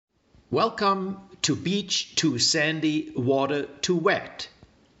Welcome to Beach Too Sandy, Water Too Wet,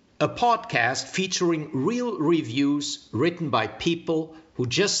 a podcast featuring real reviews written by people who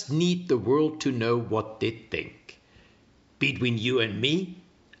just need the world to know what they think. Between you and me,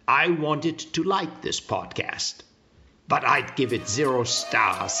 I wanted to like this podcast, but I'd give it 0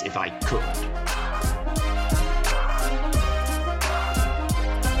 stars if I could.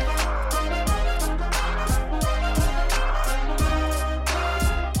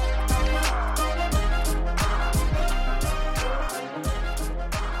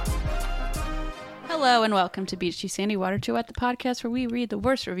 Hello and welcome to Beach Too Sandy, Water Too Wet, the podcast where we read the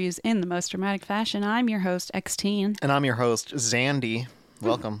worst reviews in the most dramatic fashion. I'm your host, X-Teen. And I'm your host, Zandy.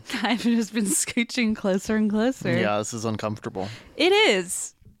 Welcome. I've just been scooching closer and closer. Yeah, this is uncomfortable. It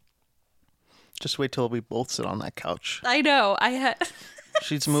is. Just wait till we both sit on that couch. I know.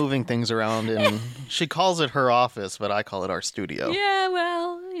 She's moving things around, and she calls it her office, but I call it our studio. Yeah,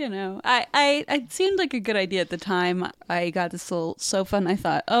 well, you know, it seemed like a good idea at the time. I got this little sofa, and I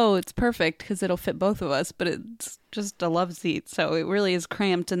thought, oh, it's perfect because it'll fit both of us, but it's just a love seat, so it really is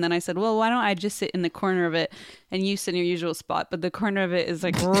cramped. And then I said, well, why don't I just sit in the corner of it, and you sit in your usual spot, but the corner of it is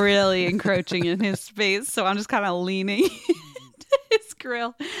like really encroaching in his space, so I'm just kind of leaning his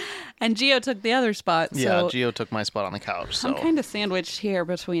grill. And Gio took the other spot. Yeah, Gio took my spot on the couch. So I'm kind of sandwiched here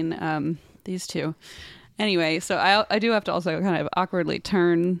between these two. Anyway, so I do have to also kind of awkwardly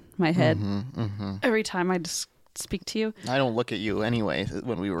turn my head every time I just speak to you. I don't look at you anyway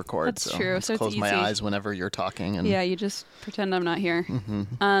when we record. That's true. So close it's my easy. eyes whenever you're talking. And yeah, you just pretend I'm not here.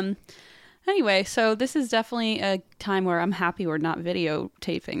 Anyway, so this is definitely a time where I'm happy we're not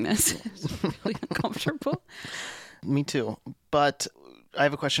videotaping this. It's really uncomfortable. Me too. But I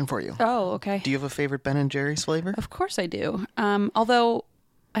have a question for you. Oh, okay. Do you have a favorite Ben & Jerry's flavor? Of course I do. Although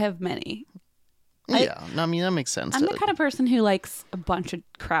I have many. Yeah, I mean, that makes sense. I'm the kind of person who likes a bunch of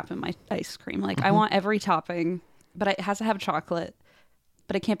crap in my ice cream. Like, I want every topping, but it has to have chocolate.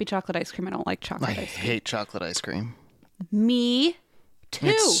 But it can't be chocolate ice cream. I don't like chocolate I ice cream. hate chocolate ice cream. Me too.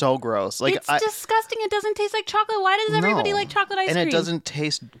 It's so gross. Like, it's disgusting. It doesn't taste like chocolate. Why does everybody like chocolate ice cream? And it doesn't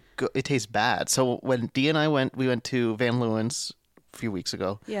taste good. It tastes bad. So when Dee and I went to Van Leeuwen's a few weeks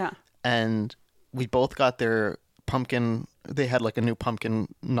ago. Yeah. And we both got their pumpkin. They had like a new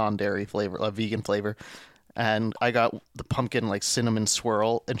pumpkin non-dairy flavor, a vegan flavor. And I got the pumpkin like cinnamon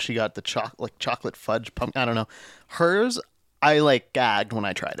swirl, and she got the chocolate fudge pumpkin. I don't know. Hers, I like gagged when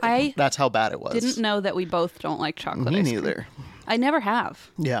I tried it. That's how bad it was. Didn't know that we both don't like chocolate Me ice neither. cream. I never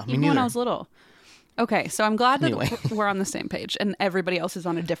have. Yeah, me even neither. when I was little. Okay, so I'm glad that Anyway. we're on the same page and everybody else is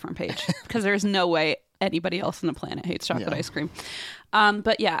on a different page because there's no way anybody else on the planet hates chocolate ice cream.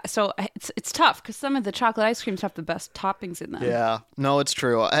 But yeah, so it's tough because some of the chocolate ice creams have the best toppings in them. Yeah, no, it's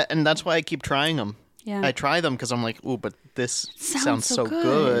true. And that's why I keep trying them. Yeah. I try them because I'm like, ooh, but this sounds so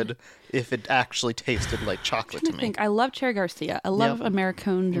good if it actually tasted like chocolate to me. I love Cherry Garcia. I love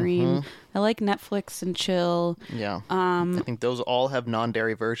Americone Dream. I like Netflix and Chill. Yeah. I think those all have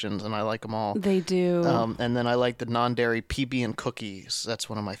non-dairy versions, and I like them all. They do. And then I like the non-dairy PB and cookies. That's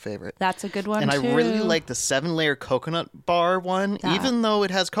one of my favorite. That's a good one, and too. I really like the 7-layer coconut bar one, even though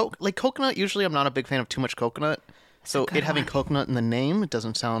it has coconut. Usually I'm not a big fan of too much coconut. So it having coconut in the name, it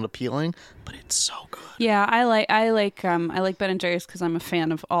doesn't sound appealing, but it's so good. Yeah, I like Ben & Jerry's because I'm a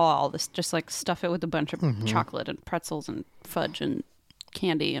fan of all this. Just like stuff it with a bunch of chocolate and pretzels and fudge and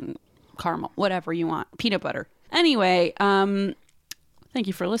candy and caramel, whatever you want, peanut butter. Anyway, thank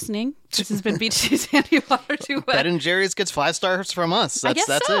you for listening. This has been Beach Too Sandy, Water Too Wet. Ben & Jerry's gets 5 stars from us. That's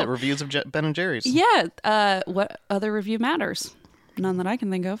so. it. Reviews of Ben & Jerry's. Yeah. What other review matters? None that I can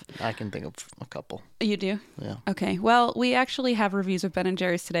think of. I can think of a couple. You do? Yeah. Okay. Well, we actually have reviews of Ben &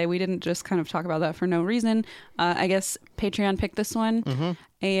 Jerry's today. We didn't just kind of talk about that for no reason. I guess Patreon picked this one.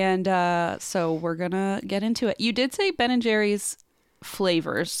 And so we're going to get into it. You did say Ben & Jerry's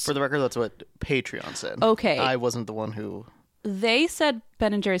flavors. For the record, that's what Patreon said. Okay. I wasn't the one who... They said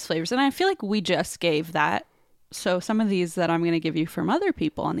Ben & Jerry's flavors, and I feel like we just gave that. So some of these that I'm going to give you from other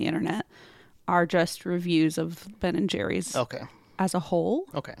people on the internet are just reviews of Ben & Jerry's. Okay. As a whole.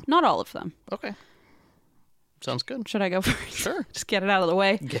 Okay. Not all of them. Okay. Sounds good. Should I go first? Sure. Just get it out of the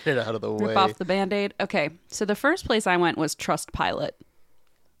way. Get it out of the way. Rip off the Band-Aid. Okay. So the first place I went was Trustpilot.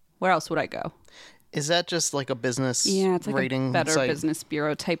 Where else would I go? Is that just like a business it's like rating a Better site? Business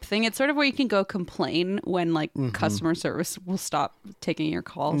Bureau type thing. It's sort of where you can go complain when like customer service will stop taking your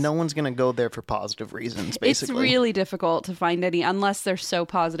calls. No one's going to go there for positive reasons, basically. It's really difficult to find any unless they're so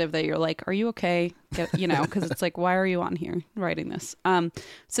positive that you're like, are you okay? Because it's like, why are you on here writing this?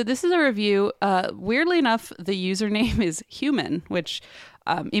 So this is a review. Weirdly enough, the username is human, which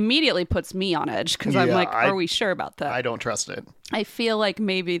immediately puts me on edge because I'm like, are we sure about that? I don't trust it. I feel like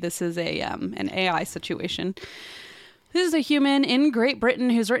maybe this is an AI situation. This is a human in Great Britain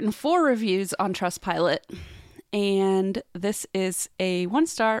who's written 4 reviews on Trustpilot, and this is a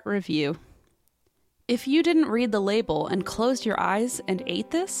 1-star review. If you didn't read the label and closed your eyes and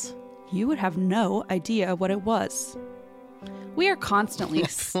ate this, you would have no idea what it was. We are constantly...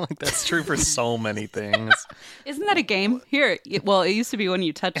 Like that's true for so many things. Isn't that a game? Here, well, it used to be when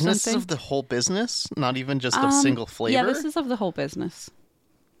you touch and something. This is of the whole business, not even just a single flavor? Yeah, this is of the whole business.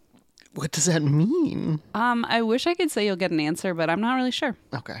 What does that mean? I wish I could say you'll get an answer, but I'm not really sure.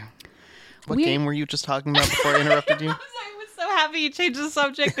 Okay. What game were you just talking about before I interrupted you? I was so happy you changed the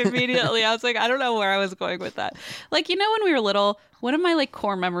subject immediately. I was like, I don't know where I was going with that. Like, when we were little, one of my like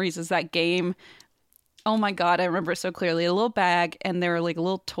core memories is that game. Oh my God, I remember it so clearly. A little bag, and there were like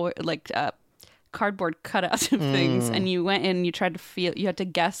little toy, like cardboard cutouts of things, and you went in and you tried to you had to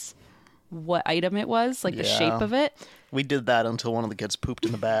guess what item it was, like the shape of it. We did that until one of the kids pooped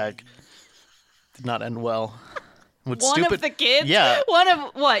in the bag. Did not end well. One of the kids? Yeah. One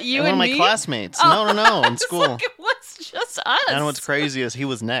of what? You and one of my me? classmates. Oh. No, in school. Like it was just us. And what's crazy is he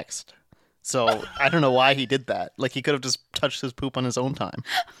was next. So I don't know why he did that. Like he could have just touched his poop on his own time.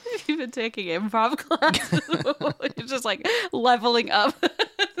 You've been taking improv classes. You're just like leveling up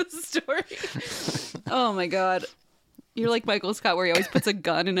the story. Oh my God. You're like Michael Scott where he always puts a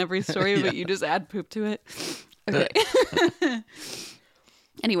gun in every story, but you just add poop to it. Okay.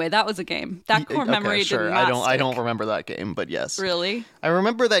 Anyway, that was a game. That core memory sure. did not I don't remember that game, but yes. Really? I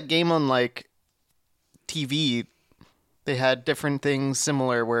remember that game on like TV. They had different things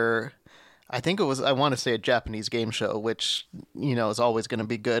similar where I think it was, I want to say a Japanese game show, which, is always going to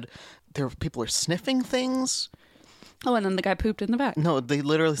be good. People are sniffing things. Oh, and then the guy pooped in the back. No, they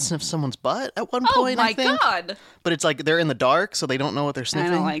literally sniffed someone's butt at one point, Oh I think. my God. But it's like they're in the dark, so they don't know what they're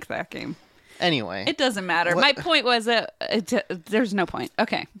sniffing. I don't like that game. Anyway. It doesn't matter. My point was that there's no point.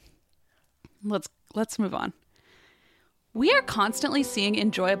 Okay. Let's move on. We are constantly seeing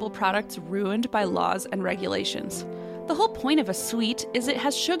enjoyable products ruined by laws and regulations. The whole point of a sweet is it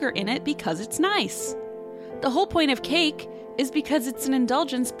has sugar in it because it's nice. The whole point of cake is because it's an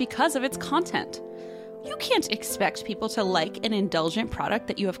indulgence because of its content. You can't expect people to like an indulgent product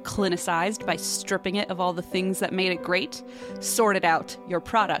that you have clinicized by stripping it of all the things that made it great. Sort it out. Your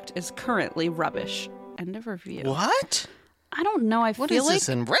product is currently rubbish. End of review. What? I don't know. What is this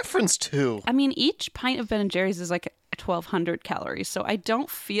in reference to? I mean, each pint of Ben & Jerry's is like 1,200 calories, so I don't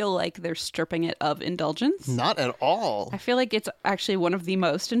feel like they're stripping it of indulgence. Not at all. I feel like it's actually one of the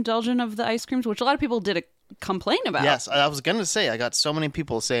most indulgent of the ice creams, which a lot of people did complain about. Yes, I was going to say, I got so many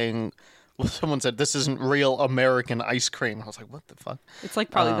people saying... Well, someone said, this isn't real American ice cream. I was like, what the fuck? It's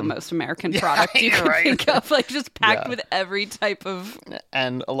like probably the most American product you can think of. Like just packed with every type of...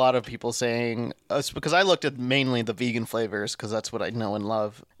 And a lot of people saying... It's because I looked at mainly the vegan flavors because that's what I know and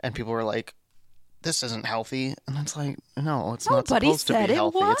love. And people were like, this isn't healthy. And it's like, no, it's not supposed to be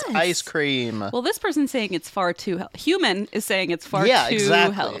healthy. It's ice cream. Well, this person's saying it's far too healthy. Human is saying it's far too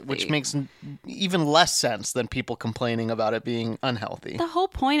healthy. Which makes even less sense than people complaining about it being unhealthy. The whole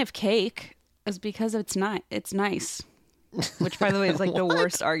point of cake is because it's nice. Which, by the way, is like the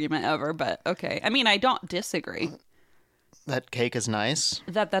worst argument ever, but okay. I mean, I don't disagree. That cake is nice?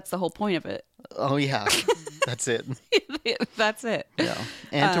 That's the whole point of it. Oh, yeah. That's it. That's it. Yeah.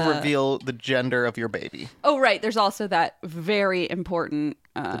 And to reveal the gender of your baby. Oh, right. There's also that very important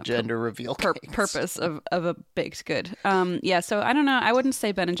the gender reveal purpose of a baked good. So I don't know. I wouldn't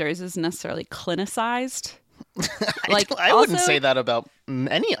say Ben & Jerry's is necessarily clinicized. I wouldn't say that about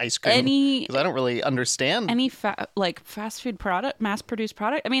any ice cream because I don't really understand any fast food product, mass-produced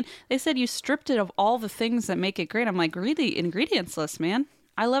product. I mean, they said you stripped it of all the things that make it great. I'm like, read the ingredients list, man.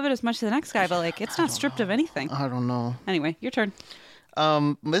 I love it as much as the next guy, but like, it's not stripped of anything. I don't know. Anyway, your turn.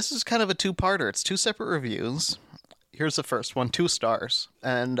 This is kind of a two-parter. It's 2 separate reviews. Here's the first one, 2 stars,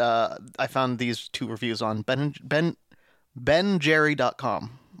 and I found these 2 reviews on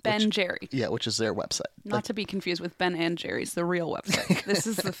benjerry.com. Ben Jerry. Yeah, which is their website. Not to be confused with Ben and Jerry's, the real website. This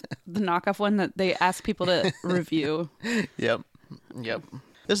is the knockoff one that they ask people to review. Yep.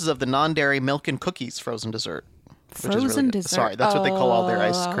 This is of the non-dairy milk and cookies frozen dessert. Frozen dessert. Sorry, that's what they call all their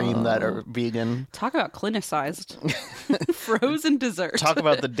ice cream that are vegan. Talk about clinicized. Frozen dessert. Talk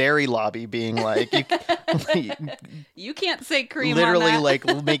about the dairy lobby being like... You can't say cream literally on that.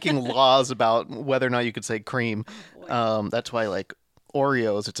 like making laws about whether or not you could say cream. That's why like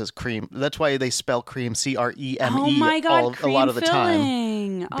Oreos, it says cream. That's why they spell cream C-R-E-M-E oh my God, a lot of the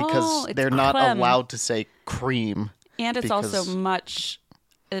time. Because because it's they're not creme. allowed to say cream. And it's also because-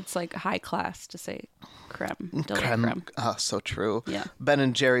 it's like high class to say creme. De la Creme. Oh, so true. Yeah.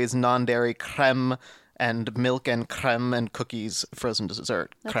 Ben & Jerry's non-dairy creme and milk and creme and cookies frozen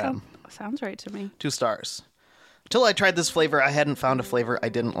dessert. That Creme. sounds right to me. 2 stars. Till I tried this flavor, I hadn't found a flavor I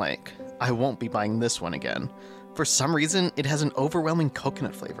didn't like. I won't be buying this one again. For some reason, it has an overwhelming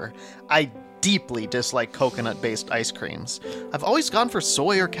coconut flavor. I deeply dislike coconut-based ice creams. I've always gone for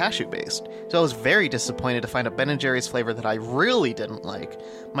soy or cashew-based, so I was very disappointed to find a Ben & Jerry's flavor that I really didn't like.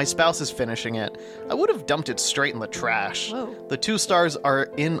 My spouse is finishing it. I would have dumped it straight in the trash. Whoa. The 2 stars are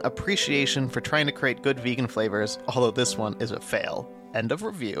in appreciation for trying to create good vegan flavors, although this one is a fail. End of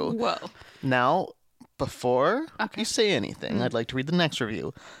review. Whoa. Now, before you say anything, I'd like to read the next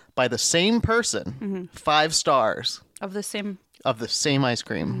review by the same person. 5 stars Of the same. of the same ice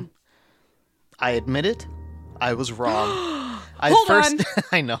cream. I admit it, I was wrong. Hold on.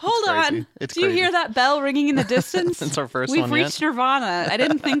 I know. Hold it's crazy. on. It's Do you crazy. hear that bell ringing in the distance? It's our first We've one reached yet. Nirvana. I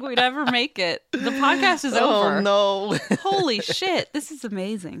didn't think we'd ever make it. The podcast is Oh over. no. Holy shit. This is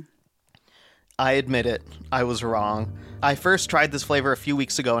amazing. I admit it, I was wrong. I first tried this flavor a few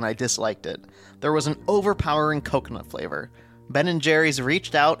weeks ago and I disliked it. There was an overpowering coconut flavor. Ben & Jerry's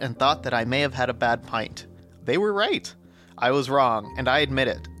reached out and thought that I may have had a bad pint. They were right. I was wrong, and I admit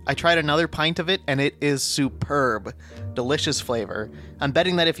it. I tried another pint of it, and it is superb. Delicious flavor. I'm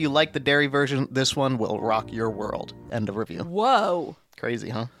betting that if you like the dairy version, this one will rock your world. End of review. Whoa. Crazy,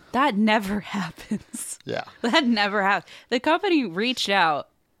 huh? That never happens. Yeah. That never happens. The company reached out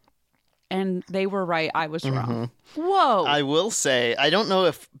and they were right. I was wrong. Whoa. I will say, I don't know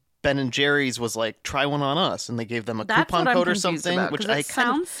if Ben & Jerry's was like, try one on us, and they gave them a That's coupon what I'm code or confused something, about, which 'cause I it kind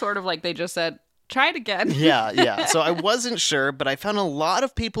of sounds sort of like they just said, try it again. yeah. So I wasn't sure, but I found a lot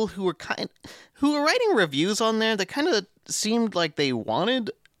of people who were writing reviews on there that kind of seemed like they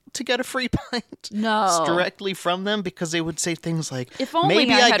wanted to get a free pint No. directly from them, because they would say things like, If only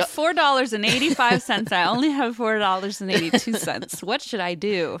maybe I had got... $4.85. I only have $4.82. What should I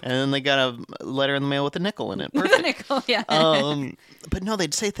do? And then they got a letter in the mail with a nickel in it. Perfect. Nickel, yeah. But no,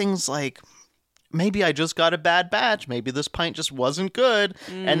 they'd say things like, maybe I just got a bad batch. Maybe this pint just wasn't good.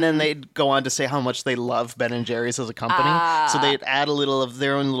 And then they'd go on to say how much they love Ben & Jerry's as a company. So they'd add a little of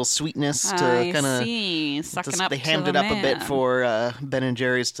their own little sweetness to I kind of... see. Sucking up They to hammed the it up a bit man. for Ben &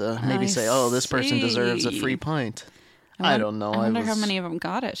 Jerry's to maybe I say, oh, this person deserves a see. free pint. I don't know. I wonder how many of them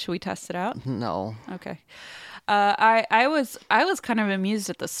got it. Should we test it out? No. Okay. I was kind of amused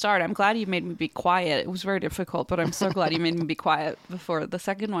at the start. I'm glad you made me be quiet. It was very difficult, but I'm so glad you made me be quiet before the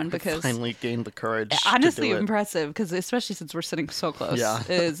second one, because Finally gained the courage honestly to do it. impressive, because especially since we're sitting so close, Yeah. it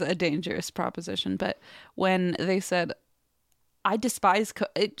is a dangerous proposition. But when they said, I despise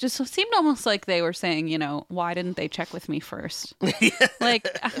it just seemed almost like they were saying, you know, why didn't they check with me first? Like,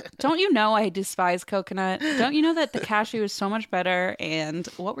 don't you know I despise coconut? Don't you know that the cashew is so much better? And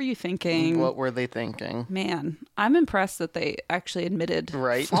what were you thinking? What were they thinking? Man, I'm impressed that they actually admitted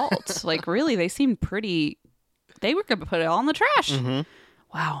Right. fault. Like, really, they seemed pretty... They were going to put it all in the trash.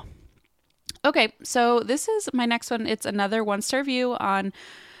 Wow. Okay, so this is my next one. It's another 1-star review on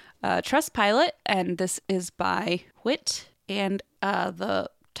Trustpilot, and this is by Whit, and the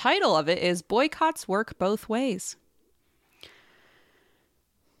title of it is Boycotts Work Both Ways.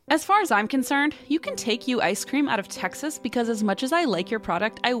 As far as I'm concerned, you can take you ice cream out of Texas, because as much as I like your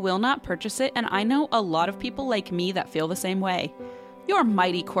product, I will not purchase it, and I know a lot of people like me that feel the same way. Your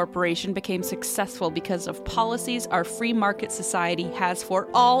mighty corporation became successful because of policies our free market society has for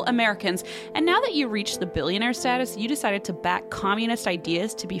all Americans, and now that you reached the billionaire status, you decided to back communist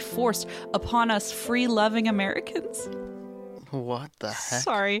ideas to be forced upon us free-loving Americans. What the heck?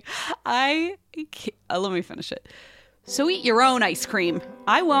 Sorry. Let me finish it. So eat your own ice cream.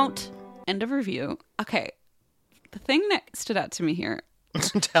 I won't. End of review. Okay. The thing that stood out to me here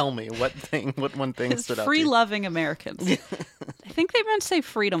Tell me, what one thing is stood out to you? free-loving Americans. I think they meant to say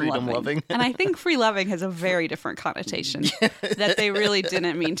freedom-loving. Freedom-loving. And I think free-loving has a very different connotation that they really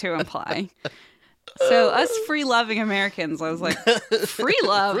didn't mean to imply. So us free-loving Americans, I was like, free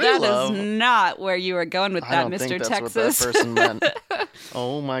love? Free That love? is not where you were going with I that, don't Mr. think that's Texas. what that person meant.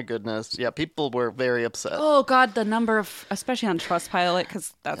 Oh my goodness. Yeah, people were very upset. Oh, God, the number of, especially on Trustpilot,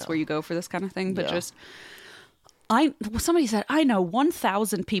 because that's where you go for this kind of thing, but Yeah. just... somebody said, I know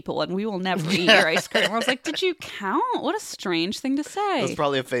 1,000 people and we will never eat your ice cream. I was like, did you count? What a strange thing to say. It was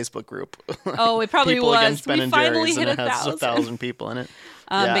probably a Facebook group. Oh, it probably People was. Against Ben We and finally Jerry's, hit and it has 1,000. people in it.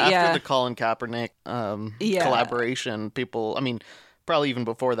 But after yeah. the Colin Kaepernick collaboration, people, I mean, probably even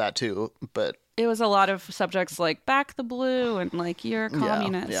before that too, but It was a lot of subjects like back the blue and like you're a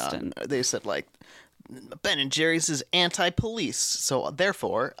communist. yeah. And They said like Ben and Jerry's is anti-police, so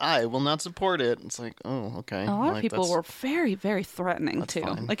therefore I will not support it. It's like, oh, okay. A lot of Like, people that's- were very, very threatening too,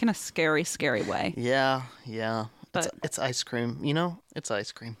 fine. like in a scary, scary way. Yeah. But- It's ice cream, you know? It's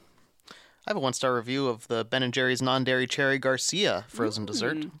ice cream. I have a 1-star review of the Ben & Jerry's non-dairy Cherry Garcia frozen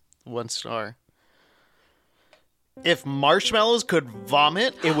dessert. 1 star. If marshmallows could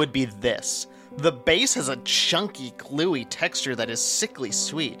vomit, it would be this. The base has a chunky, gluey texture that is sickly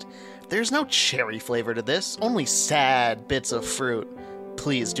sweet. There's no cherry flavor to this, only sad bits of fruit.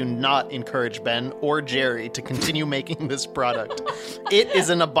 Please do not encourage Ben or Jerry to continue making this product. It is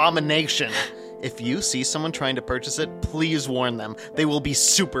an abomination. If you see someone trying to purchase it, please warn them. They will be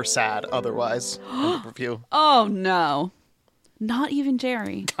super sad otherwise. End of review. Oh no, not even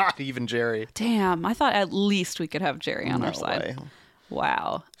Jerry. Not even Jerry. Damn, I thought at least we could have Jerry on our No side. way.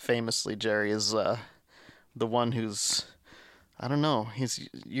 Wow. Famously, Jerry is the one who's, I don't know, he's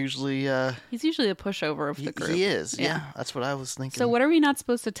usually... He's usually a pushover of the group. He is, yeah. That's what I was thinking. So what are we not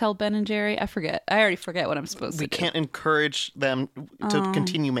supposed to tell Ben and Jerry? I forget. I already forget what I'm supposed we to do. can't encourage them to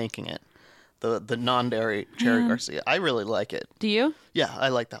continue making it. The non-dairy Cherry Garcia. I really like it. Do you? Yeah, I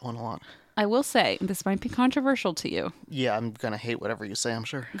like that one a lot. I will say, this might be controversial to you. Yeah, I'm going to hate whatever you say, I'm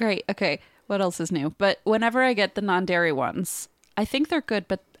sure. Great. Okay. What else is new? But whenever I get the non-dairy ones, I think they're good,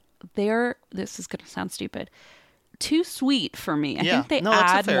 but this is going to sound stupid, too sweet for me. I Yeah. think they No,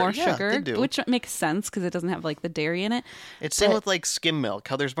 that's add fair. more Yeah, sugar, they do. which makes sense because it doesn't have like the dairy in it. It's same But- with like skim milk,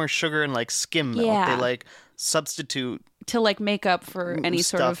 how there's more sugar in like skim milk. Yeah. They like substitute To like make up for any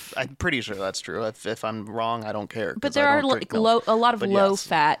sort stuff. of. I'm pretty sure that's true. If I'm wrong, I don't care. But 'cause there I are don't like drink milk. a lot of But low yes.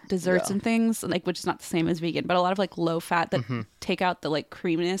 fat desserts Yeah. and things, like which is not the same as vegan, but a lot of like low fat that take out the like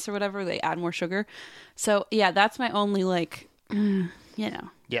creaminess or whatever. They add more sugar. So yeah, that's my only like, Yeah.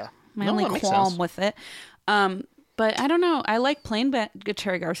 my No, only that makes qualm sense. with it. But I don't know. I like plain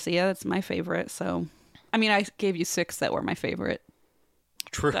Cherry Garcia. That's my favorite. So, I mean, I gave you 6 that were my favorite.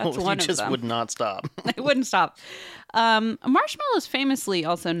 True. That's You one of just them. would not stop. I wouldn't stop. Marshmallow is famously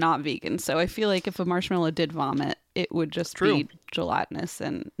also not vegan. So I feel like if a marshmallow did vomit, it would just True. be gelatinous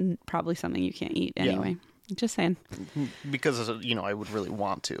and probably something you can't eat anyway. Just saying. Because I would really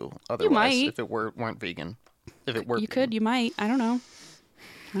want to. Otherwise, might. if it weren't vegan, if it were, You could. You might. I don't know.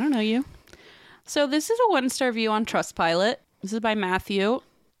 I don't know you. So this is a 1-star review on Trustpilot. This is by Matthew.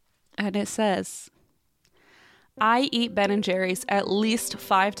 And it says, I eat Ben & Jerry's at least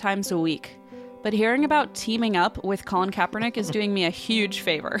 5 times a week. But hearing about teaming up with Colin Kaepernick is doing me a huge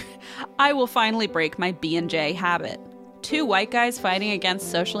favor. I will finally break my B&J habit. 2 white guys fighting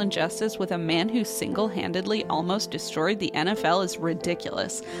against social injustice with a man who single-handedly almost destroyed the NFL is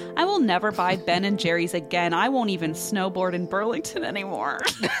ridiculous. I will never buy Ben & Jerry's again. I won't even snowboard in Burlington anymore.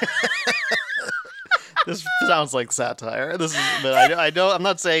 This sounds like satire. But I don't. I'm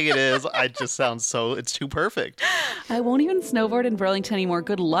not saying it is. I just sounds so. It's too perfect. I won't even snowboard in Burlington anymore.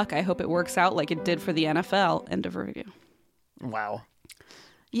 Good luck. I hope it works out like it did for the NFL. End of review. Wow.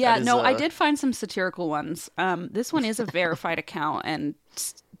 Yeah, That is, no, I did find some satirical ones. This one is a verified account, and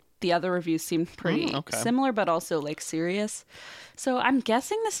the other reviews seemed pretty okay. similar, but also like serious. So I'm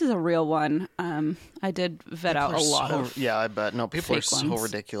guessing this is a real one. I did vet out a lot of. Yeah, I bet. No, people are fake so ones.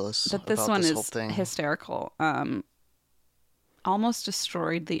 ridiculous. But this about one this whole is thing. hysterical. Almost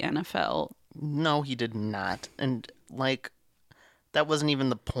destroyed the NFL. No, he did not. And like, that wasn't even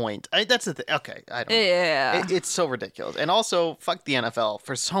the point. That's the thing. Okay, I don't. Yeah. It's so ridiculous. And also, fuck the NFL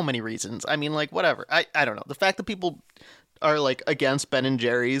for so many reasons. I mean, like, whatever. I don't know. The fact that people are like against Ben and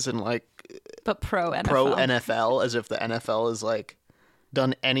Jerry's and like But pro NFL. pro NFL as if the NFL is like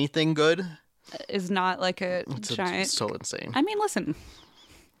done anything good. is not like a It's giant. so insane. I mean, listen,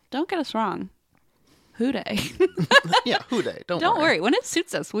 don't get us wrong. Hooday. Yeah, who dey? Don't worry. When it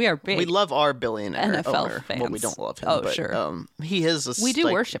suits us, we are big. We love our billionaire NFL owner. Well, we fans. don't love him. Oh, but, sure. He is. We do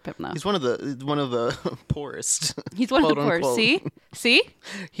like, worship him, though. He's one of the poorest. He's one of the quote, poorest. unquote. See?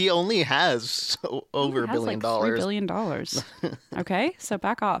 He only has over He $1 has billion. like $3 billion. Okay, so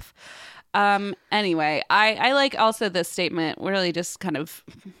back off. Anyway, I like also this statement really just kind of,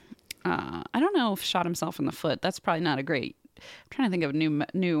 I don't know if shot himself in the foot. That's probably not a great. I'm trying to think of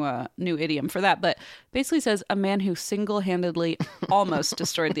a new idiom for that, but basically says a man who single-handedly almost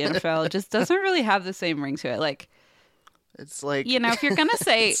destroyed the NFL. It just doesn't really have the same ring to it. Like, It's like, you know, if you're gonna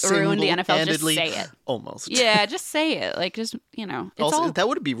say ruin the NFL, just single-handedly- say it. Almost. Yeah, just say it. Like, just it's Also, all. that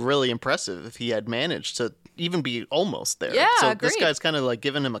would be really impressive if he had managed to even be almost there. Yeah, so this agreed. guy's kind of like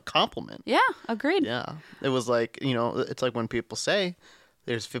giving him a compliment. Yeah, agreed. Yeah. It was like, it's like when people say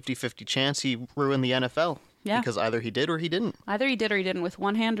there's 50-50 chance he ruined the NFL. Yeah. Because either he did or he didn't. Either he did or he didn't, with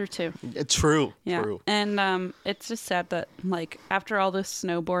one hand or two. It's true. Yeah. True. And it's just sad that, like, after all this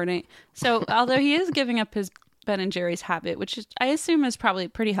snowboarding. So, although he is giving up his Ben and Jerry's habit, which is, I assume is probably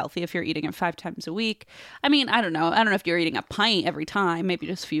pretty healthy if you're eating it 5 times a week. I mean, I don't know. I don't know if you're eating a pint every time, maybe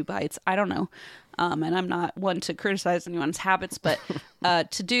just a few bites. I don't know. And I'm not one to criticize anyone's habits, but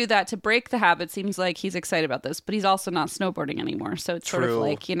to do that, to break the habit, seems like he's excited about this, but he's also not snowboarding anymore. So it's sort of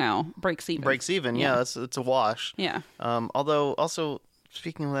like, breaks even. Breaks even, yeah. It's a wash. Yeah. Although, also,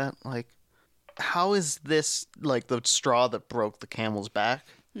 speaking of that, like, how is this, like, the straw that broke the camel's back?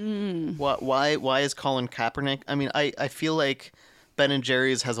 Why is Colin Kaepernick? I mean, I feel like Ben and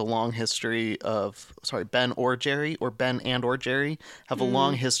Jerry's has a long history of... Sorry, Ben or Jerry, or Ben and or Jerry, have a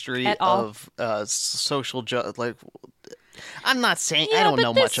long history of social... like, I'm not saying... I don't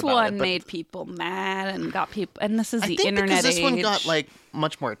know much about it. This one made people mad and got people... And this is the internet age. Because this one got, like,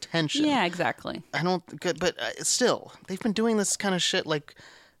 much more attention. Yeah, exactly. I don't... But still, they've been doing this kind of shit, like,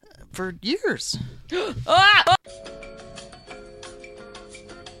 for years.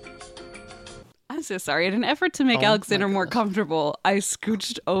 I'm so sorry. In an effort to make Alexander more comfortable, I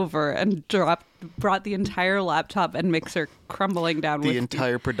scooched over and brought the entire laptop and mixer crumbling down. The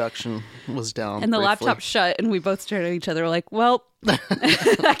entire production was down. And the laptop shut, and we both stared at each other like, well,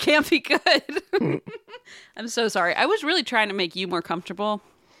 that can't be good. I'm so sorry. I was really trying to make you more comfortable.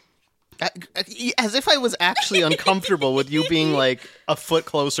 As if I was actually uncomfortable with you being like a foot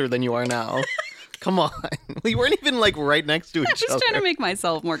closer than you are now. Come on. We weren't even like right next to each other. I'm just trying to make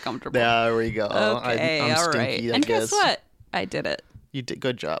myself more comfortable. There we go. Okay, I'm all stinky, right. I And guess what? I did it. You did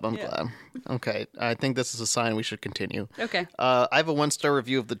good job. I'm glad. Okay. I think this is a sign we should continue. Okay. I have a 1-star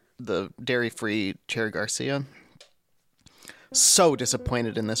review of the dairy-free Cherry Garcia. So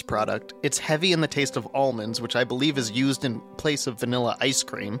disappointed in this product. It's heavy in the taste of almonds, which I believe is used in place of vanilla ice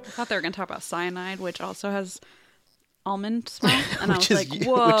cream. I thought they were going to talk about cyanide, which also has almond smell, and I was like,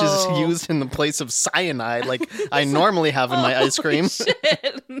 whoa. Which is used in the place of cyanide, like I normally have in my ice cream.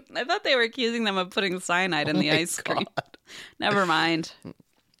 Shit. I thought they were accusing them of putting cyanide in the ice cream. Never mind.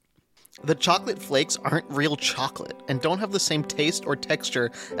 The chocolate flakes aren't real chocolate and don't have the same taste or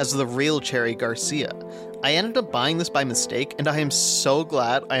texture as the real Cherry Garcia. I ended up buying this by mistake, and I am so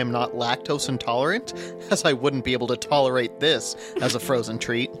glad I am not lactose intolerant, as I wouldn't be able to tolerate this as a frozen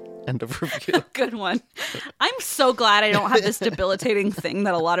treat. End of review. Good one. I'm so glad I don't have this debilitating thing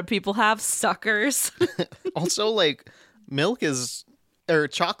that a lot of people have. Suckers. Also, like, milk is, or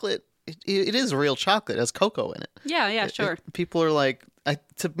chocolate, it is real chocolate. It has cocoa in it. Yeah, sure. People are like,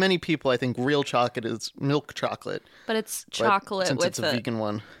 to many people, I think real chocolate is milk chocolate. But it's chocolate since with it's a vegan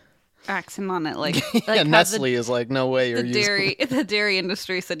one. Accent on it, like yeah, Nestle is like, no way you're using the dairy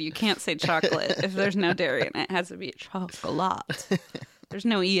industry said you can't say chocolate if there's no dairy in it. It has to be chocolat. There's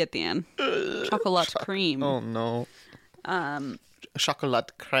no E at the end. Chocolate cream. Oh, no.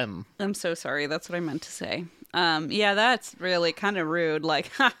 Chocolate creme. I'm so sorry. That's what I meant to say. Yeah, that's really kind of rude. Like,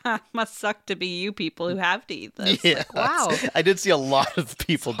 must suck to be you people who have to eat this. Yeah, like, wow. I did see a lot of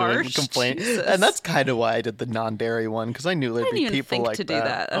people doing complaint. Jesus. And that's kind of why I did the non-dairy one, because I knew there'd be people like that. I didn't even think to do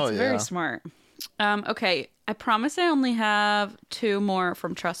that. That's very smart. Okay, I promise I only have 2 more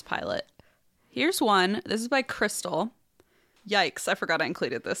from Trustpilot. Here's one. This is by Crystal. Yikes, I forgot I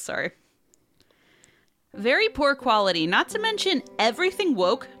included this, sorry. Very poor quality, not to mention everything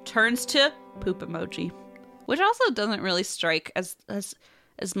woke turns to poop emoji. Which also doesn't really strike as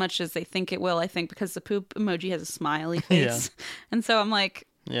much as they think it will, I think, because the poop emoji has a smiley face. Yeah. And so I'm like,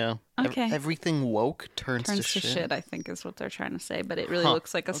 yeah. Okay. Everything woke turns to shit, I think is what they're trying to say, but it really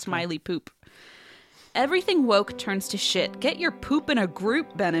looks like a smiley poop. Everything woke turns to shit. Get your poop in a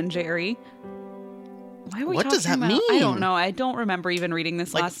group, Ben and Jerry. Why are we what does that mean? I don't know. I don't remember even reading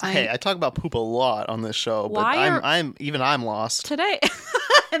this last night. Hey, I talk about poop a lot on this show, but I'm lost today.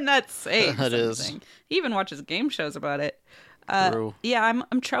 And that's saying that something. Is. He even watches game shows about it. True. Yeah,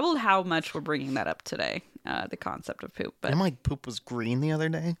 I'm troubled how much we're bringing that up today. The concept of poop. But my poop was green the other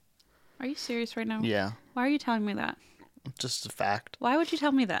day. Are you serious right now? Yeah. Why are you telling me that? Just a fact. Why would you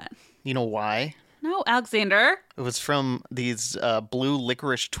tell me that? You know why? No, Alexander. It was from these blue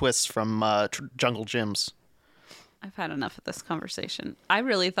licorice twists from Jungle Gyms. I've had enough of this conversation. I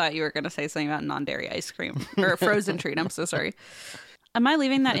really thought you were going to say something about non-dairy ice cream or a frozen treat. I'm so sorry. Am I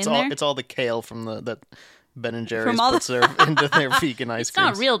leaving that in there? It's all the kale from that Ben and Jerry's puts into their vegan ice cream.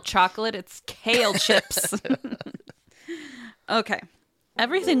 It's not real chocolate. It's kale chips. Okay.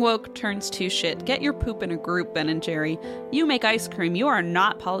 Everything woke turns to shit. Get your poop in a group, Ben and Jerry. You make ice cream. You are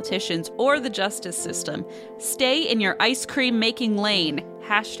not politicians or the justice system. Stay in your ice cream making lane.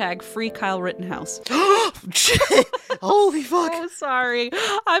 Hashtag free Kyle Rittenhouse. Shit. Holy fuck. Oh, sorry.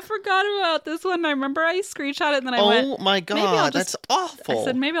 I forgot about this one. I remember I screenshot it and then I went, Oh my maybe I'll god, just- that's awful. I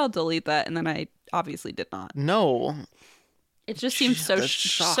said maybe I'll delete that, and then I obviously did not. No. It just seems so That's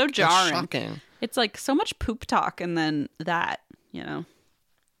so that's jarring. shocking. It's like so much poop talk and then that, you know.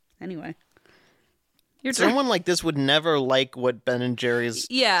 Anyway. Someone like this would never like what Ben and Jerry's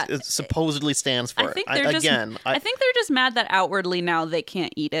Yeah. supposedly stands for. I think they're just again, I think they're just mad that outwardly now they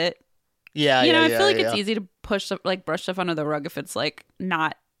can't eat it. yeah, You know, yeah, I feel like yeah. it's easy to brush stuff under the rug if it's like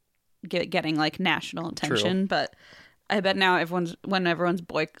not getting like national attention, but I bet now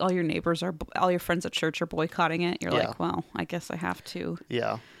all your neighbors are, all your friends at church are boycotting it. You're Yeah. like, well, I guess I have to.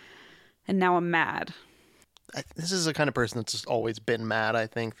 Yeah. And now I'm mad. This is the kind of person that's just always been mad, I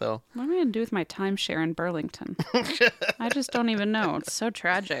think, though. What am I going to do with my timeshare in Burlington? I just don't even know. It's so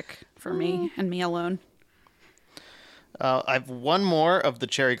tragic for me and me alone. I have one more of the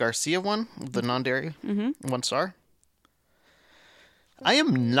Cherry Garcia one, the non-dairy, 1 star. I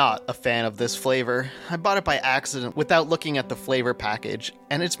am not a fan of this flavor. I bought it by accident without looking at the flavor package,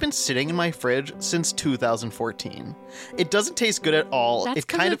 and it's been sitting in my fridge since 2014. It doesn't taste good at all. That's it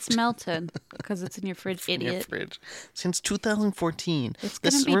because kind it's melted. Because it's in your fridge, in your idiot. fridge since 2014. It's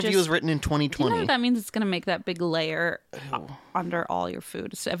gonna This be review just- is written in You know 2020. what that means? It's going to make that big layer under all your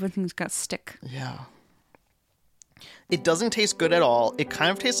food. So everything's got to stick. Yeah. It doesn't taste good at all. It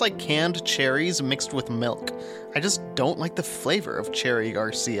kind of tastes like canned cherries mixed with milk. I just don't like the flavor of Cherry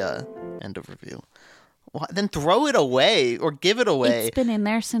Garcia. End of review. Well, then throw it away or give it away. It's been in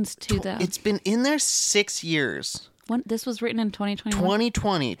there since 2000. It's been in there 6 years. This was written in 2021.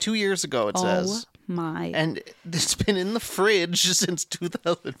 2020, 2 years ago, it says. My. And it's been in the fridge since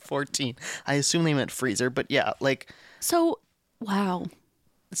 2014. I assume they meant freezer, but yeah, like So, wow.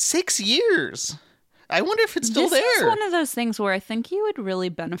 6 years. I wonder if it's still This is there. one of those things where I think you would really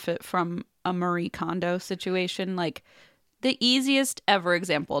benefit from a Marie Kondo situation. Like, the easiest ever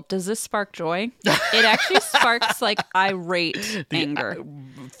example. Does this spark joy? It actually sparks, like, irate anger.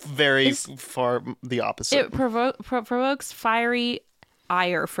 Very far the opposite. It provokes fiery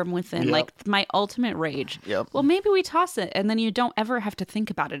ire from within, Yep. like my ultimate rage. Yep. Well, maybe we toss it and then you don't ever have to think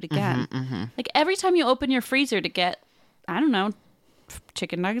about it again. Like every time you open your freezer to get, I don't know,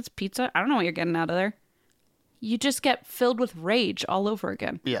 chicken nuggets, pizza, I don't know what you're getting out of there. You just get filled with rage all over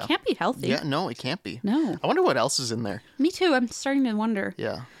again. Yeah. It can't be healthy. Yeah, no, it can't be. No. I wonder what else is in there. Me too. I'm starting to wonder.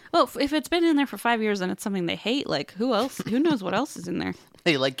 Yeah. Well, if it's been in there for 5 years and it's something they hate, like who else? Who knows what else is in there?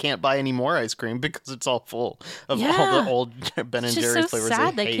 They can't buy any more ice cream because it's all full of all Yeah. the old Ben and It's just Jerry's so flavors.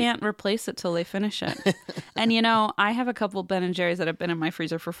 sad they hate. can't replace it till they finish it. And you know, I have a couple Ben and Jerry's that have been in my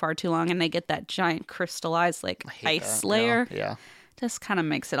freezer for far too long, and they get that giant crystallized like Hate ice that. layer. Yeah. Just kind of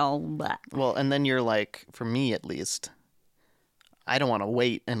makes it all bleh. Well, and then you're like, for me at least, I don't want to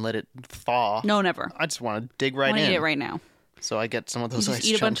wait and let it thaw. No, never. I just want to dig I right want to in. eat it right now. So I get some of You those just ice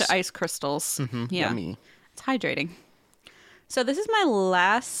eat a bunch of chunks. ice crystals. Yeah, Yummy. it's hydrating. So this is my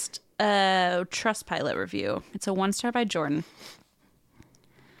last Trustpilot review. It's a 1-star by Jordan.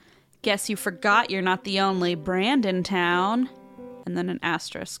 Guess you forgot you're not the only brand in town. And then an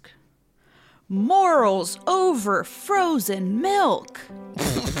asterisk. Morals over frozen milk.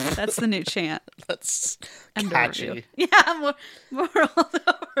 That's the new chant. That's End of catchy. review. Yeah, morals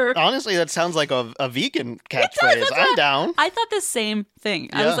over. Honestly, that sounds like a vegan does, catchphrase. that's I'm what- down. I thought the same thing.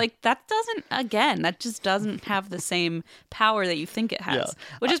 I was Yeah. like, that just doesn't have the same power that you think it has. Yeah.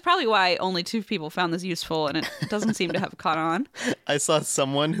 Which is probably why only 2 people found this useful and it doesn't seem to have caught on. I saw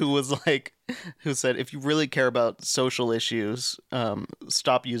someone who was like, who said, if you really care about social issues,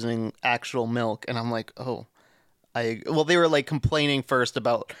 stop using actual milk. And I'm like, oh, well, they were like complaining first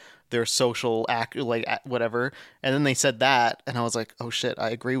about their social act, like whatever. And then they said that. And I was like, oh shit, I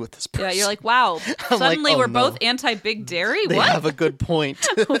agree with this person. Yeah, you're like, wow, I'm like, suddenly oh, we're no. both anti-big dairy? they What? have a good point.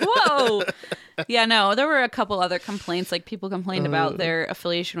 Whoa. Yeah, no, there were a couple other complaints. Like people complained about their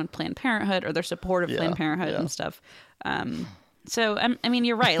affiliation with Planned Parenthood or their support of Yeah, Planned Parenthood yeah. and stuff. So, I mean,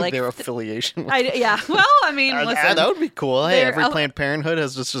 you're right. Like, their affiliation. With yeah. Well, I mean, listen. that would be cool. Hey, they're- every Planned Parenthood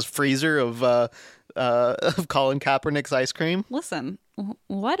has just this freezer of Colin Kaepernick's ice cream. Listen,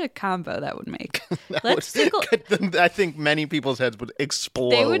 what a combo that would make. I think many people's heads would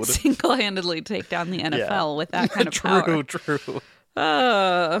explode. They would single-handedly take down the NFL with that kind of power. True.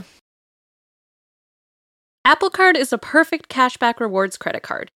 Apple Card is a perfect cashback rewards credit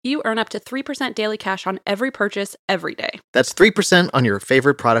card. You earn up to 3% daily cash on every purchase every day. That's 3% on your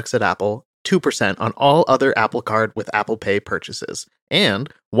favorite products at Apple 2% on all other Apple Card with Apple Pay purchases, and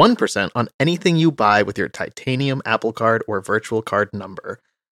 1% on anything you buy with your titanium Apple Card or virtual card number.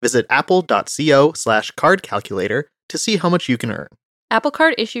 Visit apple.co/card calculator to see how much you can earn. Apple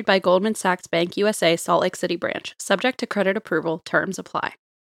Card issued by Goldman Sachs Bank USA, Salt Lake City branch. Subject to credit approval. Terms apply.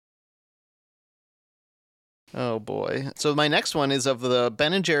 Oh boy. So my next one is of the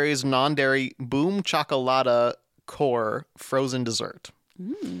Ben & Jerry's non-dairy Boom Chocolata Core frozen dessert.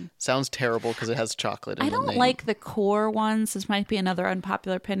 Sounds terrible because it has chocolate in I the don't name. like the core ones. This might be another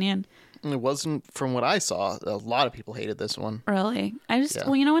unpopular opinion. It wasn't, from what I saw, a lot of people hated this one. Really? I just, Yeah.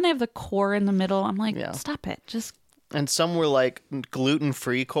 well, you know, when they have the core in the middle, I'm like, Yeah. stop it. Just, And some were like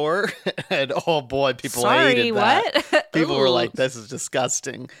gluten-free core, and oh boy, people sorry, hated that. what? People were Ooh. like, "This is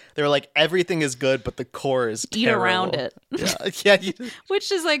disgusting." They were like, "Everything is good, but the core is Eat terrible." around it. Yeah.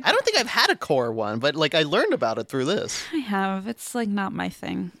 Which is like, I don't think I've had a core one, but like I learned about it through this. I have. It's like not my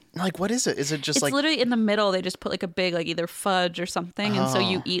thing. Like, what is it? Is it just It's like literally in the middle. They just put like a big, like either fudge or something. And so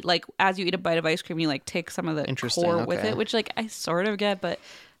you eat, like, as you eat a bite of ice cream, you like take some of the Interesting, core with okay. it, which like I sort of get, but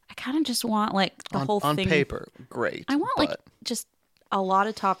I kind of just want like the whole on thing. paper? Great. I want like but just a lot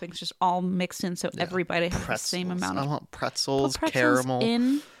of toppings just all mixed in so every bite I have the same pretzels. amount I of want pretzels, pretzels caramel,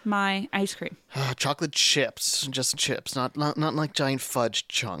 in my ice cream. chocolate chips, just chips, not like giant fudge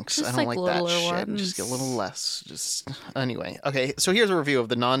chunks. Just I don't like like that littler shit. Just get a little ones. less. Just anyway. Okay, so here's a review of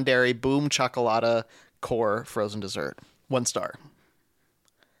the non-dairy Boom Chocolata Core frozen dessert. 1 star.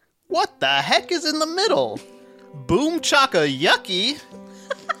 What the heck is in the middle? Boom Choca yucky.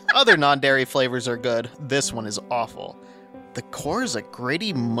 Other non-dairy flavors are good. This one is awful. The core is a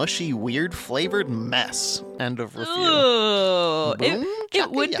gritty, mushy, weird flavored mess. End of review. Ooh, Boom,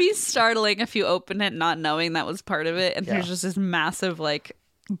 it would chaka, be startling if you open it not knowing that was part of it, and there's Yeah. just this massive like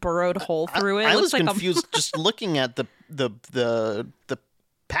burrowed hole through it. I Looks was like confused just looking at the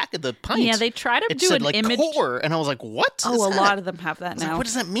pack of the pint. Yeah, they try to it do said an like image. core, and I was like, "What?" Oh, is a that? lot of them have that I was like, now. what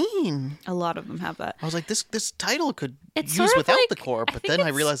does that mean? A lot of them have that. I was like, this title could It's use sort of without like- the core, I but think then I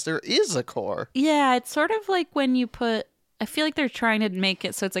it's- realized there is a core. Yeah, it's sort of like when you put. I feel like they're trying to make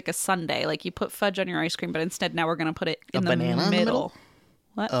it so it's like a sundae. Like you put fudge on your ice cream, but instead now we're going to put it in the banana in the middle?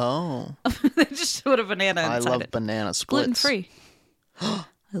 What? Oh, They just put a banana I inside love it. banana splits. Gluten free. I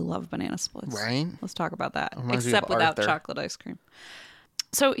love banana splits. Right? Let's talk about that. Reminds me Except of without Arthur. chocolate ice cream.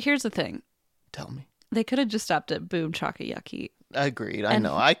 So here's the thing. Tell me. They could have just stopped at Boom Choca Yucky. Agreed. I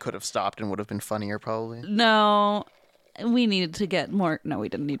know. I could have stopped and would have been funnier, probably. No, we needed to get more. No, we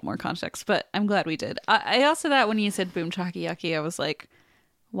didn't need more context, but I'm glad we did. I also thought when you said Boom Choca Yucky, I was like,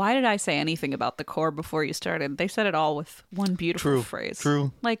 why did I say anything about the core before you started? They said it all with one beautiful phrase.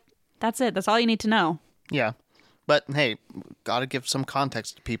 True. Like, that's it. That's all you need to know. Yeah. But hey, gotta give some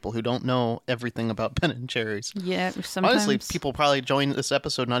context to people who don't know everything about Ben & Jerry's. Yeah, sometimes. Honestly, people probably joined this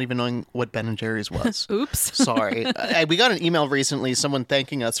episode not even knowing what Ben & Jerry's was. Oops. Sorry. We got an email recently, someone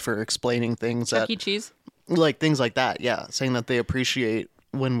thanking us for explaining things Chuck that, E. Cheese. like things like that. Yeah, saying that they appreciate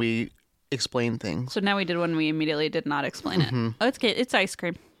when we explain things. So now we did one we immediately did not explain it. Oh, it's good. It's ice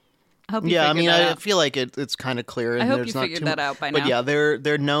cream. I hope you Yeah, I figured mean, that I out. feel like it's kind of clear. And I hope there's you not figured too that mu- out by But now. yeah,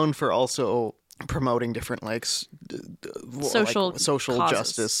 they're known for also promoting different Social social causes.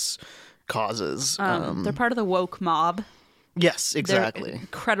 justice causes. They're part of the woke mob. Yes, They're exactly.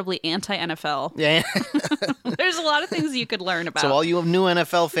 incredibly anti-NFL. Yeah. There's a lot of things you could learn about. So all you new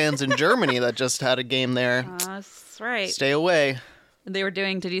NFL fans in Germany that just had a game there, That's right. stay away. They were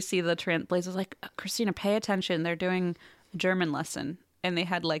doing, did you see the Blaze was like, Christina, pay attention. They're doing a German lesson. And they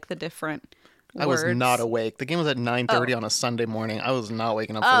had like the different I was words. not awake. The game was at 9:30 on a Sunday morning. I was not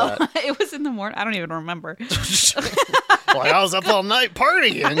waking up for Oh, it was in the morning. I don't even remember. that. Like, I was up all night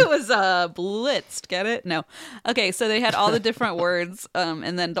partying. It was blitzed. Get it? No. Okay, so they had all the different words,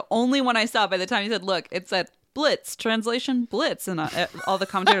 and then the only one I saw by the time you said, "Look," it said "blitz." Translation: blitz, and all the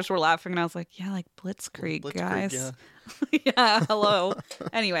commentators were laughing, and I was like, "Yeah, like Blitzkrieg, Blitzkrieg, guys." yeah. Yeah, hello.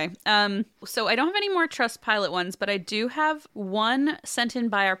 Anyway, so I don't have any more Trustpilot ones, but I do have one sent in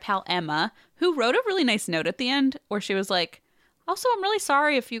by our pal Emma, who wrote a really nice note at the end where she was like, also, I'm really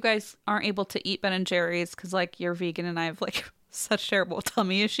sorry if you guys aren't able to eat Ben & Jerry's because, like, you're vegan and I have, like, such terrible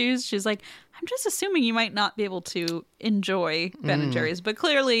tummy issues. She's like, I'm just assuming you might not be able to enjoy Ben & Jerry's. But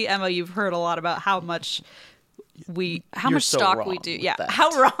clearly, Emma, you've heard a lot about how much You're much so stock wrong we do. with Yeah, that. how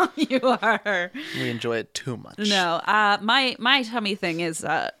wrong you are. We enjoy it too much. No, my tummy thing is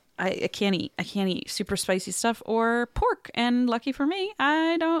I can't eat super spicy stuff or pork, and lucky for me,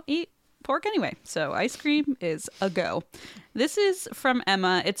 I don't eat pork anyway. So ice cream is a go. This is from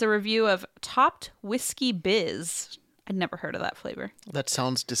Emma. It's a review of Topped Whiskey Biz. I'd never heard of that flavor. That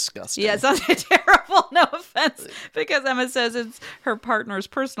sounds disgusting. Yeah, it sounds terrible. No offense, because Emma says it's her partner's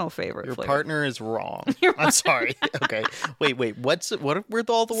personal favorite Your flavor. partner is wrong. I'm sorry. Okay. Wait. What were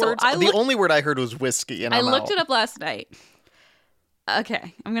all the So words? I The only word I heard was whiskey, and I I'm looked out. it up last night.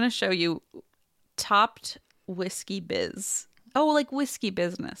 Okay, I'm going to show you Topped Whiskey Biz. Oh, like whiskey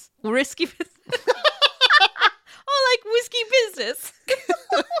business. Whiskey business. Oh, like whiskey business.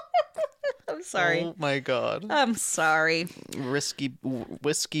 I'm sorry. Oh my god. I'm sorry. Whiskey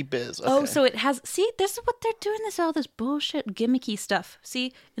biz. Okay. Oh, so it has. See, this is what they're doing. This all this bullshit gimmicky stuff.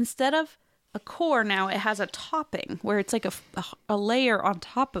 See, instead of a core, now it has a topping where it's like a layer on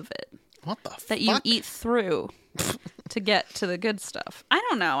top of it What the fuck? that you eat through to get to the good stuff. I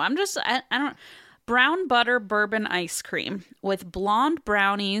don't know. I don't. Brown butter bourbon ice cream with blonde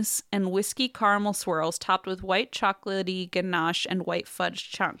brownies and whiskey caramel swirls topped with white chocolatey ganache and white fudge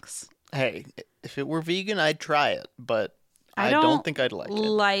chunks. Hey, if it were vegan, I'd try it, but I don't think I'd like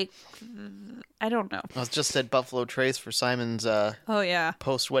it. I don't know. I was just at Buffalo Trace for Simon's Oh, yeah.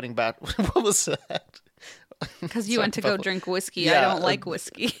 post-wedding bat. What was that? Because you went to go drink whiskey. Yeah, I don't like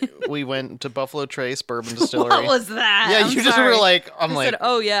whiskey. We went to Buffalo Trace Bourbon Distillery. What was that? Yeah, I'm you just sorry. were like, I said,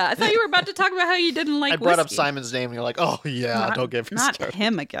 oh, yeah. I thought you were about to talk about how you didn't like I brought up whiskey. Simon's name, and you're like, oh, yeah, don't get me Not started.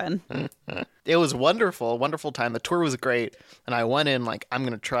 him again. It was wonderful, wonderful time. The tour was great, and I went in like, I'm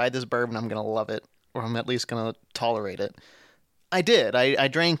going to try this bourbon, I'm going to love it, or I'm at least going to tolerate it. I did. I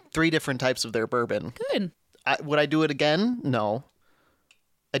drank 3 different types of their bourbon. Good. Would I do it again? No.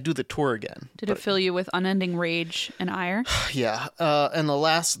 I'd do the tour again. Did it fill you with unending rage and ire? Yeah. And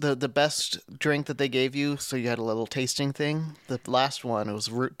the best drink that they gave you, so you had a little tasting thing, the last one, it was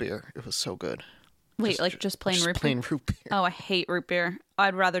root beer. It was so good. Wait, just plain root beer? Plain root beer. Oh, I hate root beer.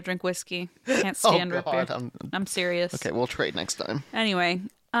 I'd rather drink whiskey. Can't stand root beer. God, I'm serious. Okay, we'll trade next time. Anyway,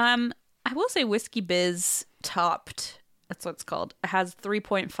 I will say Whiskey Biz Topped. That's what it's called. It has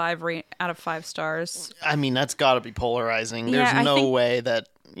 3.5 out of 5 stars. I mean, that's got to be polarizing. Yeah, There's I no think way that,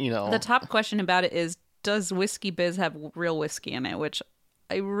 you know. The top question about it is, does Whiskey Biz have real whiskey in it? Which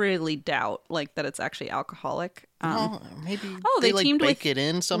I really doubt, like, that it's actually alcoholic. Maybe they like, teamed bake with it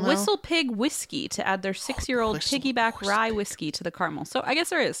in somehow. Whistle Pig Whiskey to add their 6-year-old piggyback rye whiskey to the caramel. So I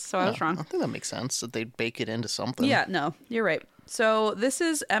guess there is. So I was wrong. I think that makes sense, that they'd bake it into something. Yeah, no, you're right. So this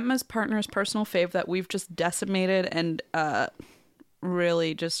is Emma's partner's personal fave that we've just decimated and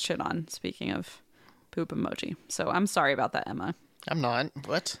really just shit on, speaking of poop emoji. So I'm sorry about that, Emma. I'm not.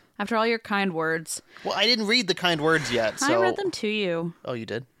 What? After all your kind words. Well, I didn't read the kind words yet, so. I read them to you. Oh, you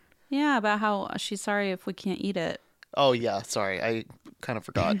did? Yeah, about how she's sorry if we can't eat it. Oh, yeah, sorry. I kind of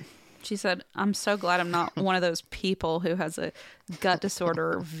forgot. She said, I'm so glad I'm not one of those people who has a gut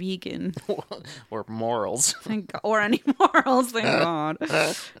disorder or vegan. Or morals. Or any morals, thank God.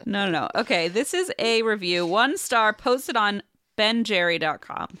 No. Okay, this is a review. 1 star posted on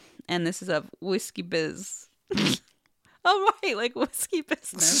benjerry.com. And this is of Whiskey Biz. Oh, right, like whiskey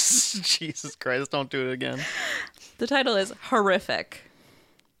business. Jesus Christ, don't do it again. The title is Horrific.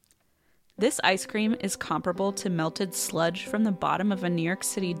 This ice cream is comparable to melted sludge from the bottom of a New York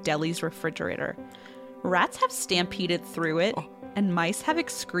City deli's refrigerator. Rats have stampeded through it, and mice have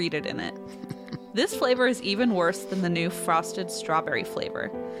excreted in it. This flavor is even worse than the new frosted strawberry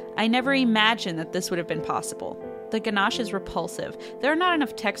flavor. I never imagined that this would have been possible. The ganache is repulsive. There are not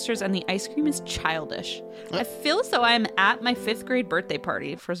enough textures, and the ice cream is childish. I feel as though I am at my 5th grade birthday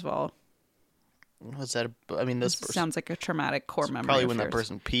party, first of all. Was that this person, Sounds like a traumatic core memory. probably of when that yours.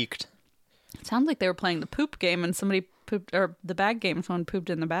 person peaked. It sounds like they were playing the poop game and somebody pooped, or the bag game, someone pooped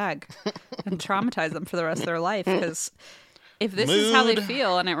in the bag and traumatized them for the rest of their life. Because if this is how they Mood.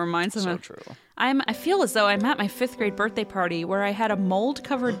 feel and it reminds them So of. true. I feel as though I'm at my 5th grade birthday party where I had a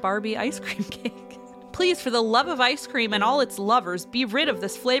mold-covered Barbie ice cream cake. Please, for the love of ice cream and all its lovers, be rid of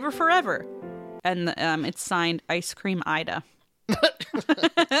this flavor forever. And it's signed Ice Cream Ida.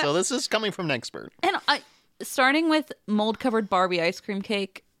 So this is coming from an expert. And starting with mold-covered Barbie ice cream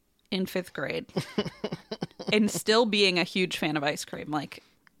cake in 5th grade and still being a huge fan of ice cream, like,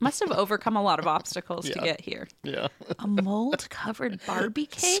 must have overcome a lot of obstacles to get here. Yeah. A mold-covered Barbie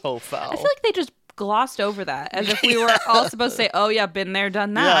cake? So foul. I feel like they just glossed over that as if we were all supposed to say, oh, yeah, been there,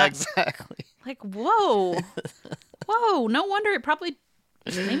 done that. Yeah, exactly. Like, whoa. Whoa, no wonder it probably...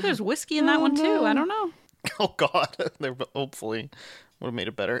 Maybe there's whiskey in that one, too. I don't know. Oh, God. They're hopefully would have made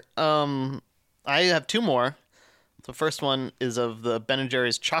it better. I have 2 more. The first one is of the Ben &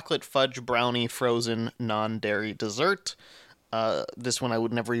 Jerry's Chocolate Fudge Brownie Frozen Non-Dairy Dessert. This one I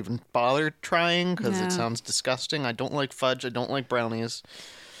would never even bother trying because Yeah. it sounds disgusting. I don't like fudge. I don't like brownies.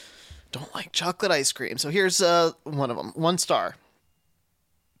 Don't like chocolate ice cream. So here's one of them. 1 star.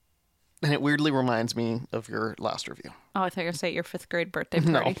 And it weirdly reminds me of your last review. Oh, I thought you were going to say your 5th grade birthday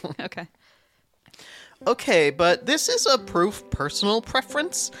party. No. Okay. Okay, but this is a proof personal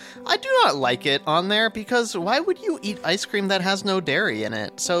preference. I do not like it on there because why would you eat ice cream that has no dairy in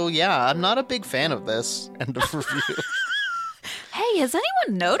it? So yeah, I'm not a big fan of this. End of review. Hey, has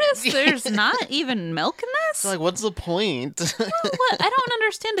anyone noticed there's not even milk in this? So, like, what's the point? Well, what? I don't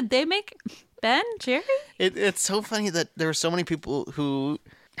understand. Did they make Ben Jerry? It's so funny that there are so many people who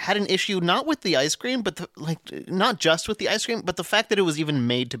had an issue not with the ice cream, but not just with the ice cream, but the fact that it was even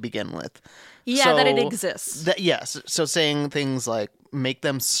made to begin with. Yeah, that it exists. Yes. So saying things like, make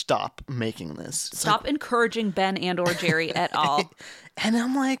them stop making this. Stop encouraging Ben and or Jerry at all. And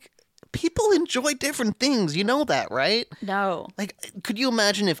I'm like, people enjoy different things. You know that, right? No. Like, could you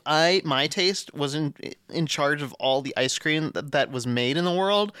imagine if my taste was in charge of all the ice cream that was made in the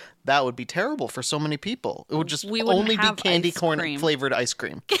world? That would be terrible for so many people. It would just only be candy corn flavored ice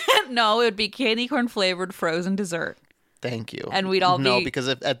cream. No, it would be candy corn flavored frozen dessert. Thank you. And we'd all No, because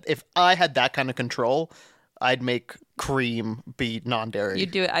if I had that kind of control, I'd make cream be non-dairy. You'd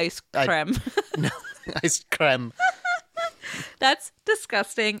do it ice creme. No, ice creme. That's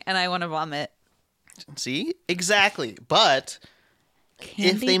disgusting, and I want to vomit. See? Exactly. But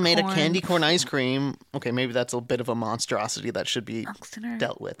if they made a candy corn ice cream, okay, maybe that's a bit of a monstrosity that should be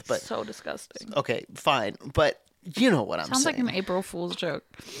dealt with. But so disgusting. Okay, fine. But you know what I'm saying. Sounds like an April Fool's joke.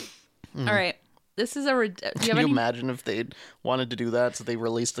 All right. This is Can you imagine if they wanted to do that? So they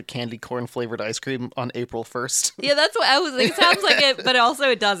released the candy corn flavored ice cream on April 1st. Yeah, that's what I was like. It sounds like it, but also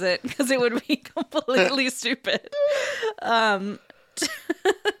it doesn't because it would be completely stupid. Do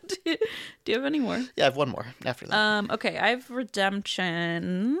you have any more? Yeah, I have one more after that. Okay, I have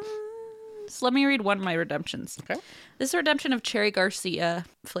redemption. So let me read one of my redemptions. Okay. This is a redemption of Cherry Garcia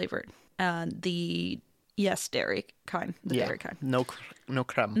flavored. The dairy kind. Dairy kind. No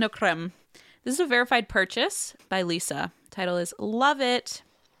creme. No creme. This is a verified purchase by Lisa. Title is Love It.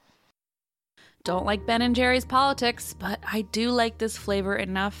 Don't like Ben and Jerry's politics, but I do like this flavor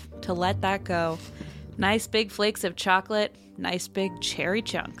enough to let that go. Nice big flakes of chocolate, nice big cherry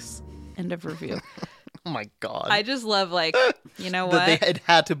chunks. End of review. Oh my God. I just love, you know what? That it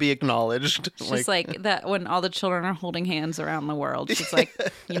had to be acknowledged. It's just like that when all the children are holding hands around the world. She's like,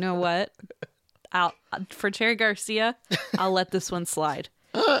 you know what? For Cherry Garcia, I'll let this one slide.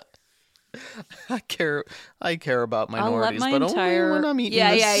 I care about minorities, I'll let my but only when I'm eating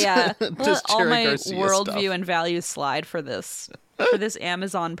this. Yeah. This all Cherry my Garcia worldview stuff. and values slide for this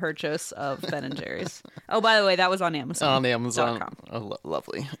Amazon purchase of Ben and Jerry's. Oh, by the way, that was on Amazon. On Amazon. Oh,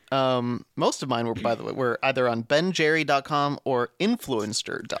 lovely. Most of mine were, by the way, were either on benjerry.com or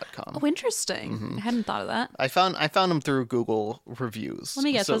influencer.com. Oh, interesting. I hadn't thought of that. I found them through Google reviews. Let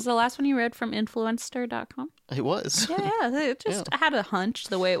me guess. Was the last one you read from influencer.com? It was. Yeah. I had a hunch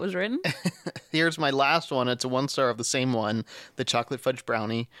the way it was written. Here's my last one. It's a 1-star of the same one, the chocolate fudge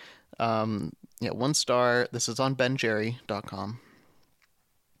brownie. 1 star. This is on benjerry.com.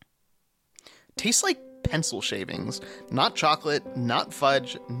 Tastes like pencil shavings. Not chocolate, not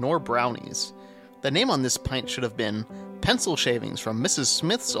fudge, nor brownies. The name on this pint should have been Pencil Shavings from Mrs.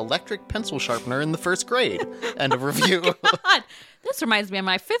 Smith's Electric Pencil Sharpener in the 1st grade. End of review. God, this reminds me of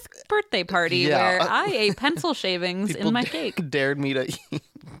my 5th birthday party where I ate pencil shavings in my cake. Dared me to eat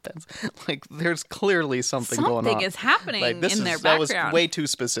pencil. Like, there's clearly something going on. Something is happening in their background. That was way too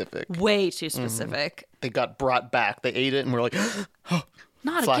specific. Way too specific. They got brought back. They ate it and were like, oh,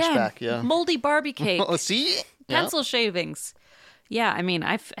 not flashback, again. Yeah. Moldy Barbie cake. Oh, see? Pencil shavings. Yeah, I mean,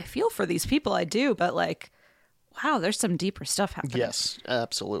 I feel for these people. I do, but wow, there's some deeper stuff happening. Yes,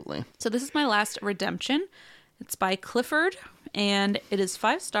 absolutely. So this is my last redemption. It's by Clifford, and it is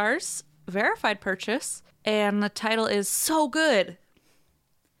 5 stars, verified purchase, and the title is So Good.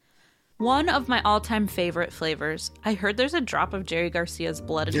 One of my all-time favorite flavors. I heard there's a drop of Jerry Garcia's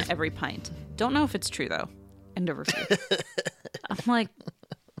blood in every pint. Don't know if it's true, though. End of review. I'm like,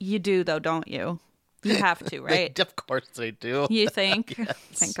 you do, though, don't you? You have to, right? Of course they do. You think? Yes.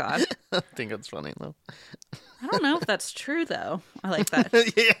 Thank God. I think it's funny, though. I don't know if that's true, though. I like that.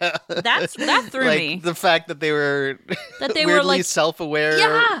 Yeah. That threw me. The fact that they were weirdly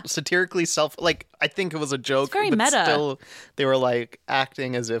self-aware, satirically I think it was a joke. It's very but meta. Still, they were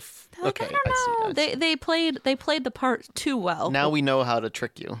acting as if. Okay, I don't know. They played the part too well. Now we know how to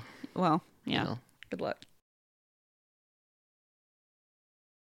trick you. Well, yeah. You know. Good luck.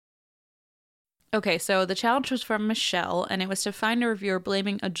 Okay, so the challenge was from Michelle, and it was to find a reviewer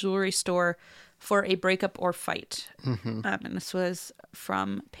blaming a jewelry store for a breakup or fight. And this was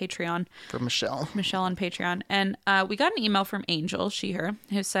from Patreon. For Michelle. Michelle on Patreon. And we got an email from Angel, she, her,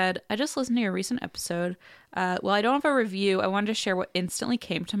 who said, I just listened to your recent episode. Well, I don't have a review. I wanted to share what instantly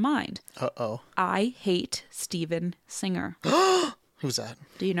came to mind. Uh-oh. I hate Steven Singer. Who's that?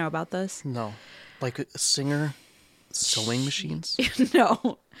 Do you know about this? No. Like a singer? Sewing machines?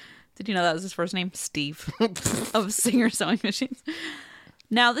 No. Did you know that was his first name? Steve. Of Singer Sewing Machines.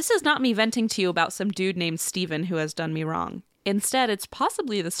 Now, this is not me venting to you about some dude named Steven who has done me wrong. Instead, it's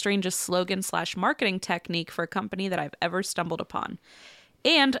possibly the strangest slogan/marketing technique for a company that I've ever stumbled upon.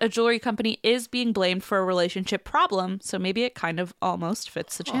 And a jewelry company is being blamed for a relationship problem, so maybe it kind of almost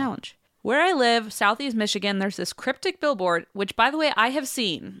fits the challenge. Where I live, Southeast Michigan, there's this cryptic billboard, which, by the way, I have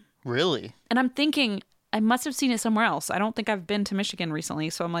seen. Really? And I'm thinking, I must have seen it somewhere else. I don't think I've been to Michigan recently,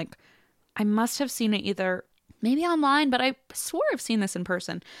 so I'm like, I must have seen it either maybe online, but I swore I've seen this in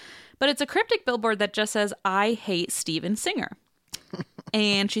person. But it's a cryptic billboard that just says, I hate Steven Singer.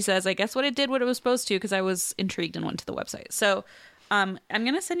 And she says, I guess what it did what it was supposed to, because I was intrigued and went to the website. So I'm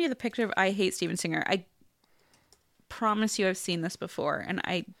going to send you the picture of I hate Steven Singer. I promise you I've seen this before, and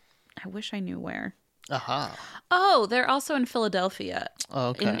I wish I knew where. Aha. Oh, they're also in Philadelphia.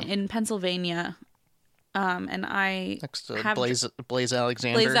 Okay. In Pennsylvania. And I Next to have Blaze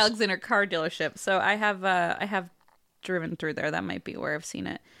Alexander's. Blaze Alexander car dealership. So I have driven through there. That might be where I've seen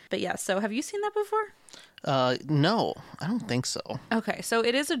it. But yeah, so have you seen that before? No, I don't think so. Okay, so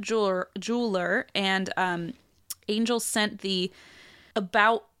it is a jeweler, and Angel sent the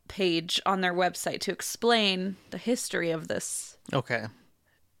about page on their website to explain the history of this. Okay.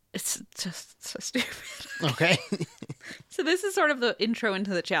 It's just so stupid. Okay. So this is sort of the intro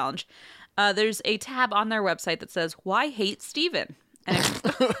into the challenge. There's a tab on their website that says, Why Hate Steven? And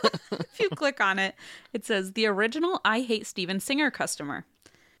if you click on it, it says, The original I Hate Steven Singer customer.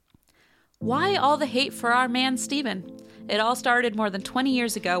 Why all the hate for our man Steven? It all started more than 20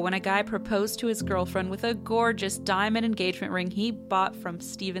 years ago when a guy proposed to his girlfriend with a gorgeous diamond engagement ring he bought from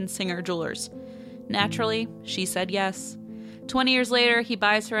Steven Singer Jewelers. Naturally, she said yes. 20 years later, he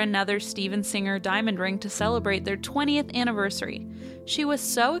buys her another Steven Singer diamond ring to celebrate their 20th anniversary. She was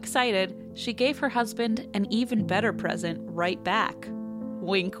so excited, she gave her husband an even better present right back.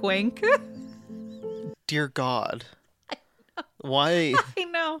 Wink, wink. Dear God. Why? I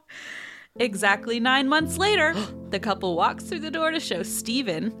know. Exactly 9 months later, the couple walks through the door to show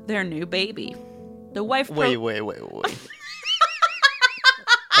Steven their new baby. The wife... Wait.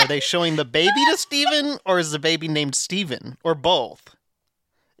 Are they showing the baby to Steven, or is the baby named Steven? Or both?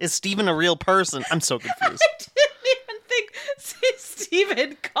 Is Steven a real person? I'm so confused. I didn't even think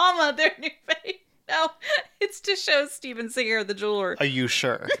Steven, comma, their new baby. No, it's to show Steven Singer, the jeweler. Are you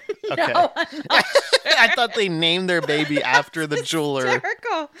sure? Okay. No, I'm not sure. I thought they named their baby after the jeweler.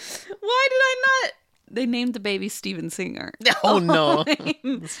 Hysterical. Why did I not? They named the baby Steven Singer. Oh, no.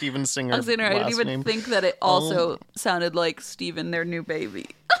 Steven Singer. Alexander, I didn't even name. think that it also sounded like Steven, their new baby.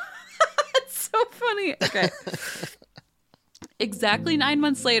 It's so funny. Okay. Exactly 9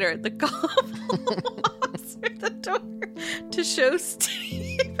 months later, the couple walks through the door to show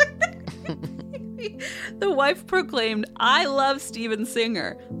Steven their baby. The wife proclaimed, I love Steven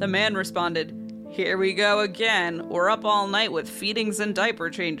Singer. The man responded, here we go again. We're up all night with feedings and diaper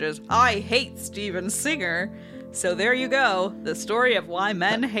changes. I hate Steven Singer. So there you go. The story of why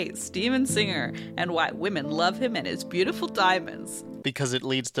men hate Steven Singer and why women love him and his beautiful diamonds. Because it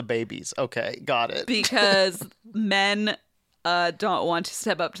leads to babies. Okay, got it. Because men don't want to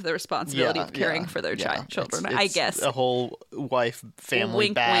step up to the responsibility of caring for their children. It's I guess a whole wife family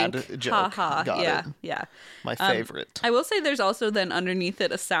wink, bad wink. joke. Ha ha. Got Yeah, it. yeah. My favorite. I will say there's also then underneath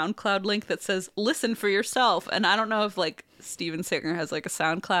it a SoundCloud link that says listen for yourself, and I don't know if like Steven Singer has like a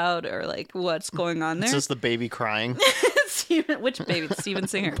SoundCloud or like what's going on there. It's just the baby crying. Which baby? Steven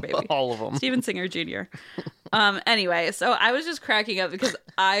Singer baby. All of them. Steven Singer Jr. Anyway, so I was just cracking up because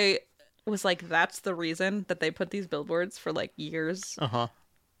I was like, that's the reason that they put these billboards for like years. Uh-huh.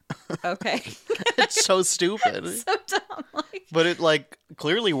 Okay. It's so stupid. So dumb. Like, But it like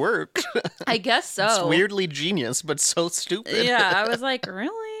clearly worked. I guess so. It's weirdly genius, but so stupid. Yeah, I was like,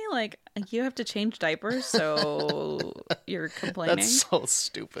 really? Like, you have to change diapers, so you're complaining? That's so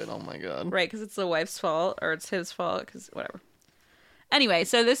stupid. Oh my god. Right, because it's the wife's fault, or it's his fault, because whatever. Anyway,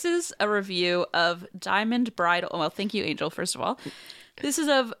 so this is a review of Diamond Bridal. Well, thank you, Angel, first of all. This is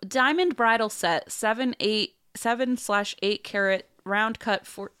of Diamond Bridal Set 7/8 carat round cut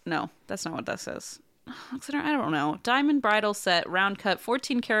no, that's not what that says. I don't know. Diamond Bridal Set round cut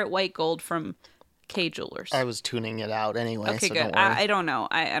 14 karat white gold from K Jewelers. I was tuning it out anyway. Okay, so good. Don't worry. I don't know.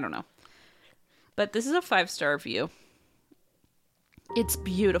 I don't know. But this is a 5-star review. It's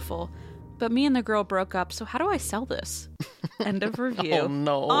beautiful, but me and the girl broke up, so how do I sell this? End of review. Oh,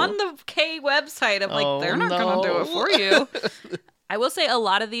 no. On the K website, I'm like, they're not going to do it for you. I will say a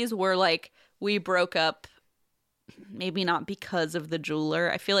lot of these were like, we broke up, maybe not because of the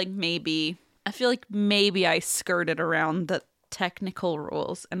jeweler. I feel like maybe I skirted around the technical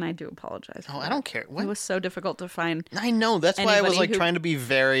rules, and I do apologize. Oh, I don't care. What? It was so difficult to find. I know. That's why I was like who- trying to be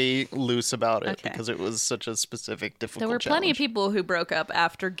very loose about it, Okay. because it was such a specific, difficult There were plenty of challenge. people who broke up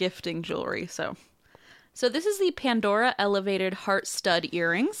after gifting jewelry. So this is the Pandora Elevated Heart Stud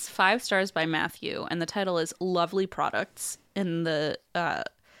Earrings, 5 stars by Matthew, and the title is Lovely Products. And the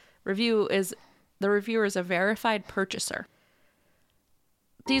reviewer is a verified purchaser.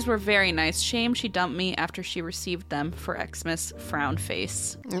 These were very nice. Shame she dumped me after she received them for Xmas frown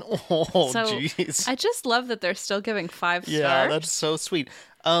face. Oh, So jeez. I just love that they're still giving 5 stars. Yeah, that's so sweet.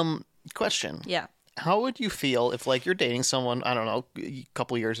 Question. Yeah. How would you feel if, like, you're dating someone, I don't know, a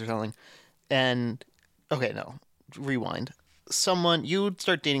couple years or something, and, okay, no, rewind. You would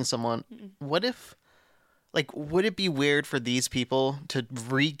start dating someone, what if, like, would it be weird for these people to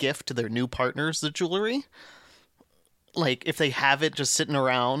re-gift to their new partners the jewelry? Like, if they have it just sitting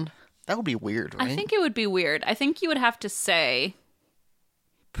around, that would be weird, right? I think it would be weird. I think you would have to say...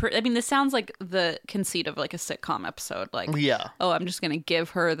 I mean, this sounds like the conceit of like a sitcom episode. Like, Yeah. oh, I'm just going to give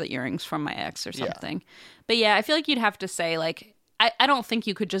her the earrings from my ex or something. But yeah, I feel like you'd have to say, like, I don't think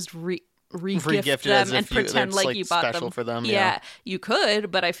you could just re-gift Re-gift it them as and if pretend it's, like like, you bought special them. for them, Yeah, yeah. you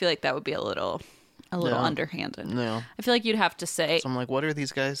could, but I feel like that would be a little Yeah. underhanded. No. I feel like you'd have to say... So I'm like, what are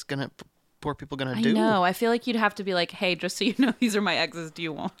these guys poor people gonna I do? know. I feel like you'd have to be like, hey, just so you know, these are my exes. Do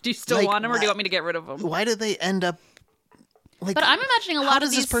you still Like, want them, or do you want me to get rid of them? Why do they end up, like... But I'm imagining a lot How of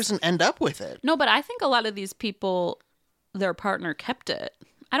does these... this person end up with it? No, but I think a lot of these people, their partner kept it.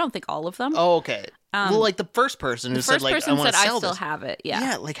 I don't think all of them. Oh, okay. Well, like the first person who the said, first like, person I want said, to I sell still this. have it. Yeah.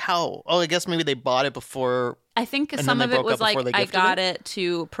 Yeah, like how? Oh, I guess maybe they bought it before. I think And some then of they it broke was up like, before they I gifted got it? it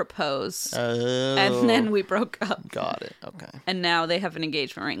to propose. Oh, And then we broke up. got it. Okay. And now they have an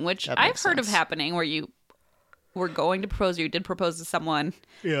engagement ring, which That I've makes heard of sense. happening where you were going to propose or you did propose to someone.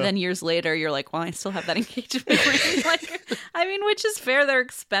 Then years later, you're like, well, I still have that engagement ring. Like, I mean, which is fair. They're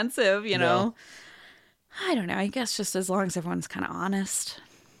expensive, you know. I don't know. I guess just as long as everyone's kind of honest.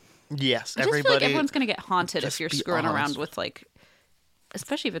 Yes, I just feel like everybody. everyone's going to get haunted if just you're be screwing honest. around with, like,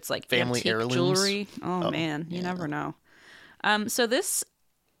 especially if it's like Family antique heirlooms. jewelry. Oh, man, you never know. So this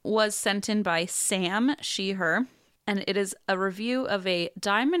was sent in by Sam, she, her, and it is a review of a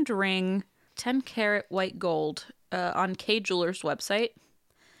diamond ring, 10 karat white gold on K Jewelers website.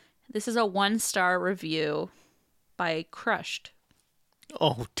 This is a 1-star review by Crushed.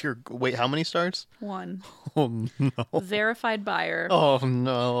 Oh dear. Wait, how many stars? 1. Oh no. Verified buyer. Oh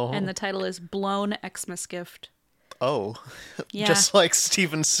no. And the title is Blown Xmas Gift. Oh. Yeah. Just like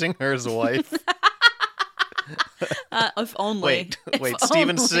Steven Singer's wife. If only. Wait. If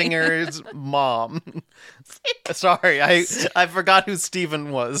Steven only. Singer's mom. Sorry, I forgot who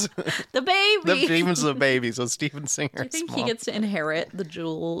Steven was. The baby. Steven's the baby, so Steven Singer's I think mom. he gets to inherit the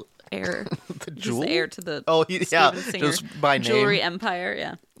jewel heir. the He's jewel. the heir to the Yeah, Steven Singer just by name. jewelry empire.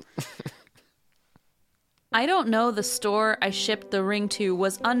 Yeah. I don't know the store I shipped the ring to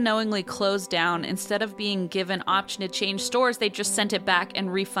was unknowingly closed down. Instead of being given option to change stores, they just sent it back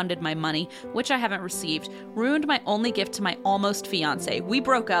and refunded my money, which I haven't received. Ruined my only gift to my almost fiance. We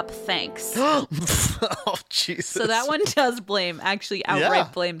broke up, thanks. Oh Jesus. So that one does blame, actually outright Yeah.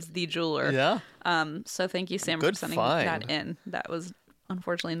 blames the jeweler. Yeah. So thank you, Sam, Good for sending find. that in. That was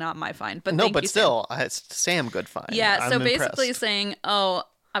unfortunately not my find, but No, thank but you, Sam. still, Sam, good find. Yeah, I'm so basically impressed. saying, oh,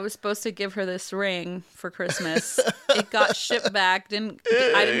 I was supposed to give her this ring for Christmas. It got shipped back. I didn't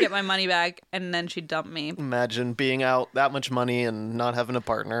get my money back, and then she dumped me. Imagine being out that much money and not having a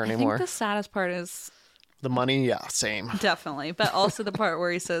partner I anymore. think the saddest part is The money, yeah, same. definitely, but also the part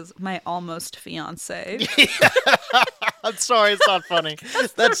where he says, my almost fiance. I'm sorry, it's not funny.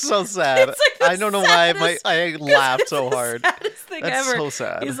 That's so sad. it's like the I don't know why saddest- I laughed so hard. Saddest thing That's ever. so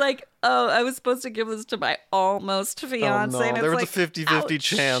sad. He's like, oh, I was supposed to give this to my almost fiance. Oh, no. And it's There was like, a 50-50 ouch.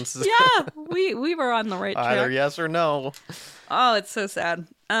 chance. Yeah, we were on the right track. Either yes or no. Oh, it's so sad.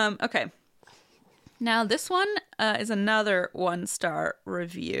 Okay. Now this one is another 1-star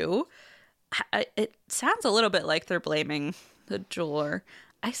review. It sounds a little bit like they're blaming the jeweler.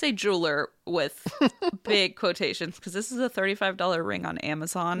 I say jeweler with big quotations because this is a $35 ring on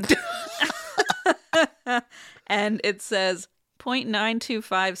Amazon. And it says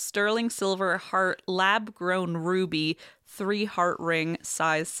 0.925 sterling silver heart lab grown ruby 3 heart ring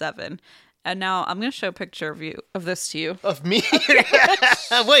size 7. And now I'm going to show a picture of this to you. Of me?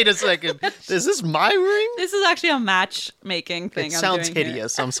 Wait a second. Is this my ring? This is actually a matchmaking thing. It I'm sounds doing here.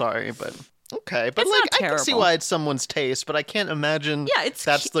 hideous. I'm sorry, but Okay, but It's like not I can see terrible. why it's someone's taste, but I can't imagine Yeah, it's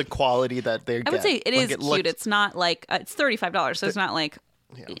that's the quality that they get. I would say it is Like, cute. looked- It's not like it's $35, so it's not like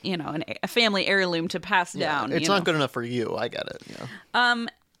a family heirloom to pass down. It's not good enough for you. I get it. Yeah.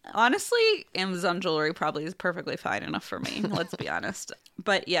 Honestly, Amazon jewelry probably is perfectly fine enough for me. Let's be honest.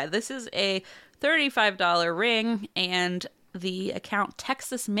 But yeah, this is a $35 ring, and the account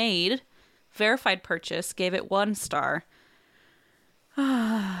Texas Made verified purchase gave it 1 star.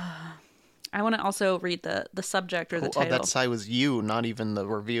 I want to also read the subject or the Oh, title. that side was you, not even the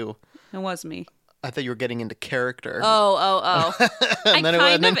review. It was me. I thought you were getting into character. Oh. I then it-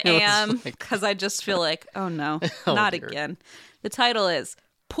 kind then of it was am, like- because I just feel like, oh no, Oh, not dear. again. The title is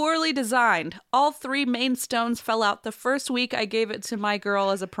Poorly Designed. All 3 main stones fell out the first week I gave it to my girl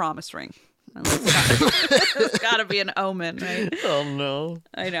as a promise ring. Well, it's got to be an omen, right? Oh no.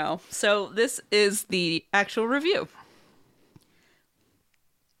 I know. So this is the actual review.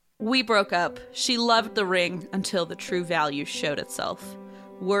 We broke up. She loved the ring until the true value showed itself.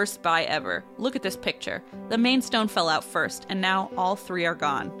 Worst buy ever. Look at this picture. The main stone fell out first, and now all 3 are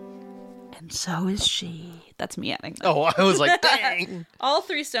gone. And so is she. That's me adding that. Oh, I was like, dang. All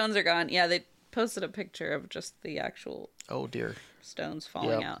 3 stones are gone. Yeah, they posted a picture of just the actual Oh dear. stones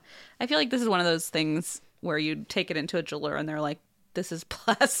falling Yep. out. I feel like this is one of those things where you take it into a jeweler and they're like, this is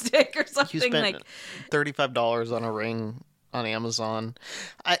plastic or You something. spent Like, $35 on a ring on Amazon.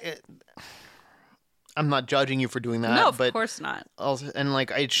 I'm not judging you for doing that. no, of but course not. Also, and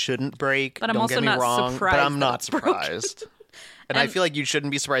like it shouldn't break. But I'm don't also get me not wrong, surprised but I'm that not it's broken. surprised. And I feel like you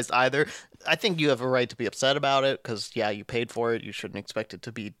shouldn't be surprised either. I think you have a right to be upset about it because, yeah, you paid for it. You shouldn't expect it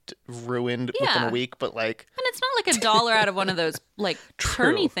to be ruined within Yeah. a week. But like, And it's not like $1 out of one of those like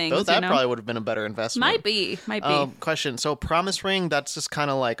turny things. Though that you know? probably would have been a better investment. Might be. Question. So promise ring, that's just kind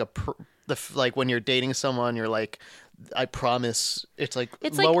of like like when you're dating someone, you're like, I promise. It's like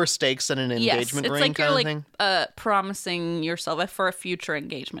lower stakes than an Yes, engagement it's ring like kind you're of like thing. promising yourself for a future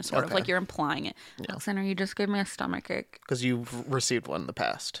engagement, sort of Okay. like you're implying it. Alexander, you just gave me a stomachache. Because you've received one in the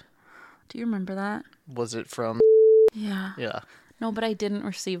past. Do you remember that? Was it from? Yeah. Yeah. No, but I didn't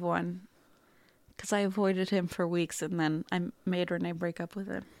receive one because I avoided him for weeks, and then I made Renee break up with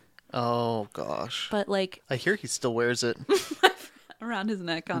him. Oh gosh. But like I hear he still wears it. around his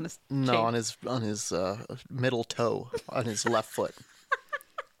neck, on his No, chain. on his middle toe on his left foot.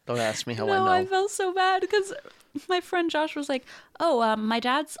 Don't ask me how No, I I know. felt so bad because my friend Josh was like, "Oh, my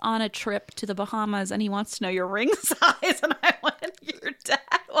dad's on a trip to the Bahamas, and he wants to know your ring size." And I went, "Your dad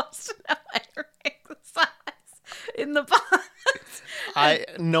wants to know my ring size in the Bahamas."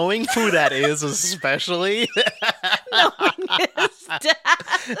 Knowing who that is, especially. His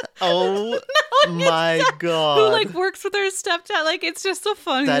dad, Oh my god! who like works with her stepdad, like it's just the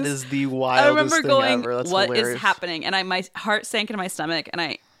funniest. That is the I wildest remember thing going, ever. That's "What is hilarious. happening?" And my heart sank into my stomach,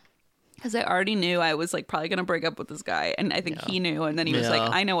 and because I already knew I was like probably gonna break up with this guy, and I think he knew, and then he was Yeah.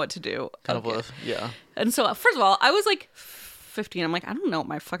 like, "I know what to do." Kind Okay. of a yeah. And so, first of all, I was like 15. I'm like, I don't know what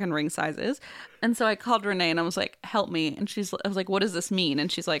my fucking ring size is. And so I called Renee and I was like, help me. And I was like, what does this mean?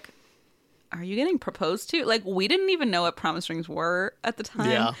 And she's like, are you getting proposed to? Like, we didn't even know what promise rings were at the time.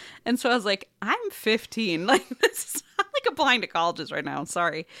 Yeah. And so I was like, I'm 15. Like, this is I'm like applying to colleges right now.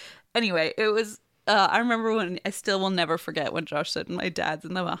 Sorry. Anyway, it was. I remember when I still will never forget when Josh said my dad's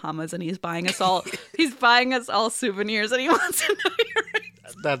in the Bahamas and he's buying us all souvenirs and he wants to know your ring.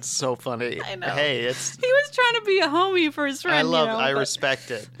 That's so funny. I know. Hey, it's. He was trying to be a homie for his friend. I but- respect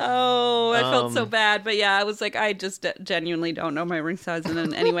it. Oh, I felt so bad. But yeah, I was like, I just genuinely don't know my ring size. And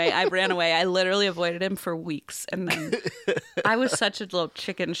then anyway, I ran away. I literally avoided him for weeks. And then I was such a little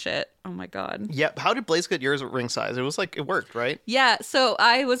chicken shit. Oh my God. Yep. How did Blaze get yours ring size? It was like it worked, right? Yeah. So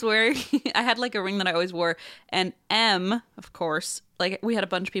I was wearing, I had like a ring that I always wore. And M, of course, like we had a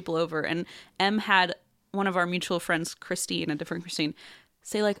bunch of people over. And M had one of our mutual friends, Christine, a different Christine,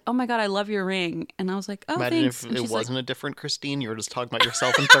 say like, oh my God, I love your ring. And I was like, oh, Imagine thanks. if And it she's wasn't a different Christine. You were just talking about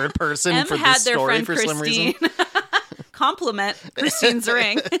yourself in third person M for had this their story friend for some reason. Christine compliment Christine's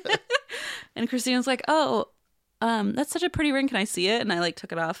ring. And Christine was like, oh, that's such a pretty ring. Can I see it? And I like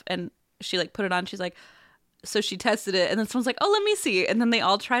took it off and she like put it on. She's like, so she tested it and then someone's like, oh, let me see. And then they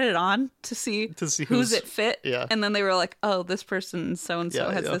all tried it on to see who's who's- it fit. yeah. And then they were like, oh, this person so-and-so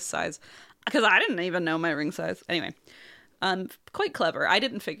Yeah, has yeah. this size. Because I didn't even know my ring size. Anyway, quite clever. I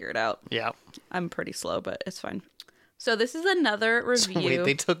didn't figure it out. Yeah. I'm pretty slow, but it's fine. So this is another review. Wait,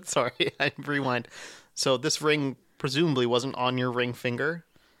 they took. Sorry, I rewind. So this ring presumably wasn't on your ring finger,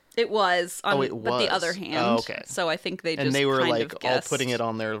 It was on it but the was. other hand. Oh, okay. So I think they just and they were kind like of all guessed putting it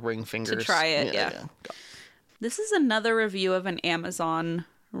on their ring fingers try it, yeah. This is another review of an Amazon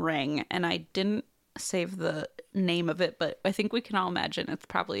ring, and I didn't save the name of it, but I think we can all imagine it's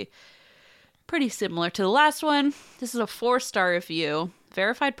probably pretty similar to the last one. This is a 4-star review.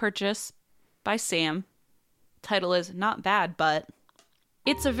 Verified purchase by Sam. Title is Not Bad, but...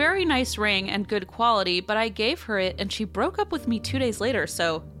 It's a very nice ring and good quality, but I gave her it and she broke up with me 2 days later,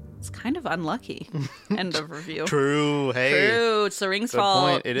 so it's kind of unlucky. End of review. True. Hey. True. It's the ring's Good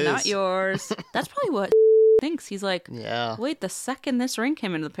fault, point. It not is. yours. That's probably what thinks. He's like, Yeah. wait, the second this ring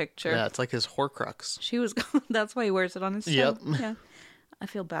came into the picture, Yeah, it's like his Horcrux. she was that's why he wears it on his Yep. toe. Yeah. I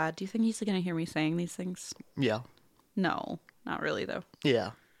feel bad. Do you think he's going to hear me saying these things? Yeah. No, not really, though.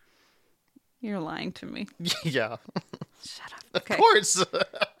 Yeah. You're lying to me. Yeah. Shut up. Of Okay. course.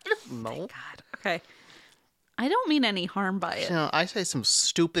 No. God. Okay. I don't mean any harm by it. You know, I say some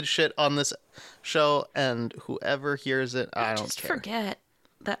stupid shit on this show, and whoever hears it, I don't Just care. forget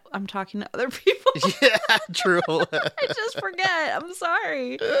that I'm talking to other people. Yeah, true. I just forget. I'm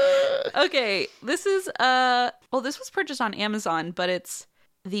sorry. Okay, this is this was purchased on Amazon, but it's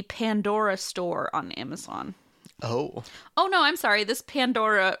the Pandora store on Amazon. Oh. Oh no, I'm sorry. This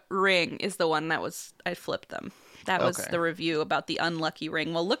Pandora ring is the one I flipped them. That was Okay. the review about the unlucky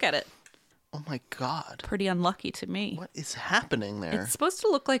ring. Well, look at it. Oh my god. Pretty unlucky to me. What is happening there? It's supposed to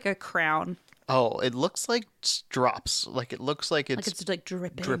look like a crown. Oh, it looks like drops. Like it looks like Like it's it's like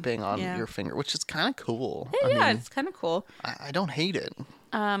dripping on Yeah. your finger, which is kind of cool. Yeah, I mean, it's kind of cool. I don't hate it.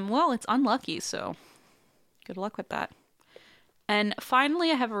 Well, it's unlucky, so good luck with that. And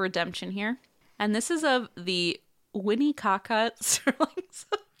finally, I have a redemption here. And this is of the Winnie Kaka Sterling.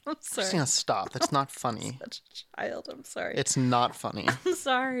 I'm sorry. Just gonna stop. That's not funny. Such a child. I'm sorry. It's not funny. I'm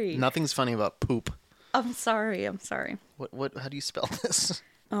sorry. Nothing's funny about poop. I'm sorry. I'm sorry. What? How do you spell this?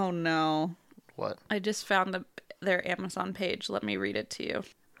 Oh, no. What? I just found their Amazon page. Let me read it to you.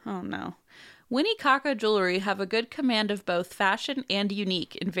 Oh, no. Winnie Kaka Jewelry have a good command of both fashion and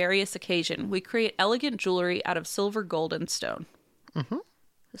unique in various occasion. We create elegant jewelry out of silver, gold, and stone. Mm-hmm.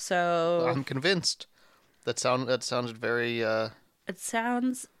 So I'm convinced. That sounded very. it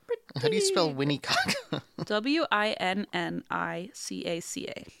sounds pretty... How do you spell Winnie Kaka?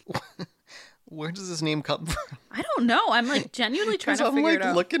 Winnicaca. Where does this name come from? I don't know. I'm like genuinely trying to I'm figure like it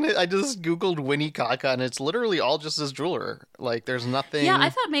out. looking at. I just googled Winnie Kaka, and it's literally all just his jeweler. Like, there's nothing. Yeah, I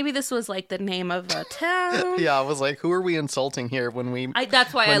thought maybe this was like the name of a town. Yeah, I was like, who are we insulting here? When we.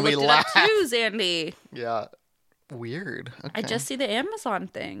 That's why I when we looked it up laugh. too, Zandy. Yeah. Weird. Okay. I just see the Amazon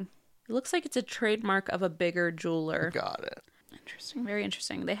thing. It looks like it's a trademark of a bigger jeweler. got it. Interesting. Very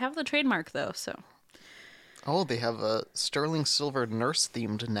interesting. They have the trademark though, so Oh, they have a sterling silver nurse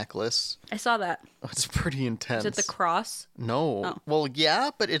themed necklace. I saw that. Oh, it's pretty intense. Is it the cross? No. Oh. Well,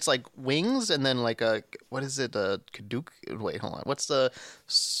 yeah, but it's like wings and then like a what is it? A kaduk? Wait, hold on. What's the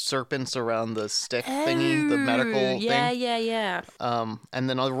serpents around the stick thingy? The medical yeah, thing. Yeah. And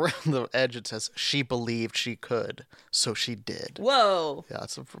then around the edge it says she believed she could, so she did. Whoa. Yeah,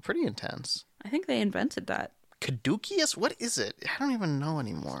 it's pretty intense. I think they invented that. Caduceus? What is it? I don't even know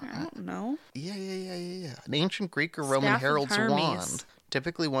anymore. I don't know. Yeah. An ancient Greek or Roman Staff of herald's Hermes. wand.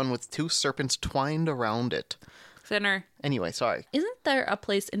 Typically one with two serpents twined around it. Thinner. Anyway, sorry. Isn't there a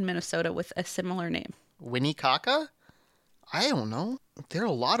place in Minnesota with a similar name? Winnie Kaka? I don't know. There are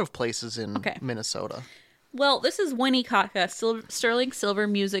a lot of places in Okay. Minnesota. Well, this is Winnie Kaka, sterling silver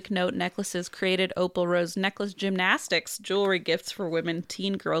music note necklaces, created opal rose necklace gymnastics, jewelry gifts for women,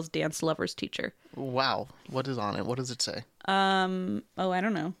 teen girls, dance lovers, teacher. Wow. What is on it? What does it say? Oh, I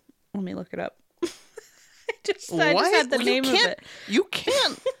don't know. Let me look it up. I just had the Well, name of it. You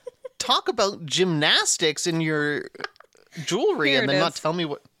can't talk about gymnastics in your jewelry Here and it then not is. tell me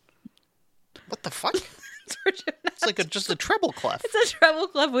what the fuck? It's for gymnastics. It's like just a treble clef. It's a treble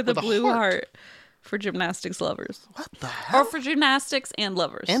clef with a With a blue heart. heart for gymnastics lovers. What the hell? Or for gymnastics and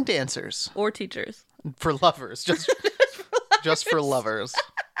lovers. And dancers. or teachers. For lovers. Just for lovers.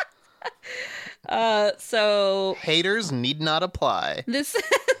 So Haters need not apply. this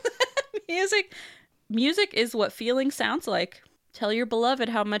music is what feeling sounds like. Tell your beloved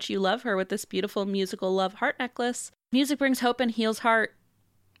how much you love her with this beautiful musical love heart necklace. Music brings hope and heals heart.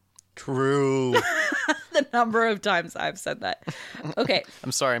 True. The number of times I've said that. Okay,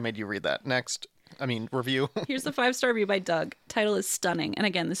 I'm sorry I made you read that. Review. here's the 5-star review by Doug. Title is stunning. And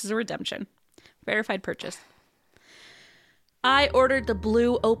again, this is a redemption. Verified purchase. I ordered the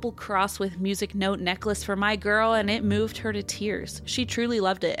blue opal cross with music note necklace for my girl, and it moved her to tears. She truly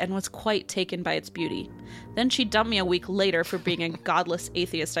loved it and was quite taken by its beauty. Then she dumped me a week later for being a godless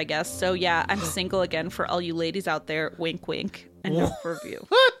atheist, I guess. So yeah, I'm single again for all you ladies out there. Wink, wink. End of review.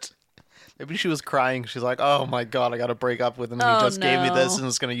 What? Maybe she was crying. She's like, oh my god, I gotta break up with him. Oh, He just gave me no. this and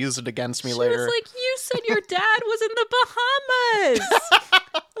is gonna use it against me She later. was like, you said your dad was in the Bahamas.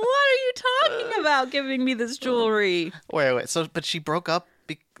 What are you talking about giving me this jewelry? Wait. So, but she broke up.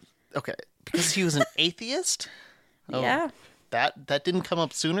 Okay, Because he was an atheist? Oh, Yeah. That didn't come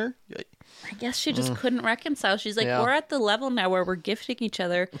up sooner? I guess she just couldn't reconcile. She's like, Yeah. we're at the level now where we're gifting each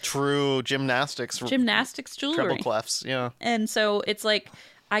other True. Gymnastics jewelry. treble clefs. Yeah. And so it's like,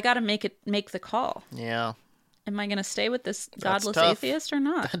 I got to make the call. Yeah. Am I going to stay with this That's godless tough. atheist or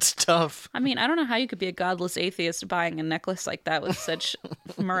not? That's tough. I mean, I don't know how you could be a godless atheist buying a necklace like that with such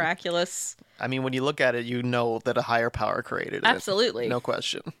miraculous... I mean, when you look at it, you know that a higher power created it. Absolutely. No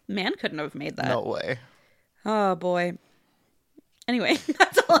question. Man couldn't have made that. No way. Oh, boy. Anyway,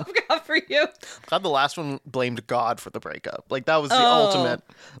 that's all I've got for you. God, the last one blamed God for the breakup. Like, that was the Oh. ultimate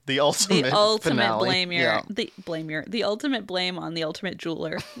The ultimate finale. blame Yeah. the ultimate blame on the ultimate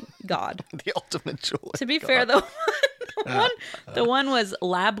jeweler, God. The ultimate jeweler. To be fair, the one was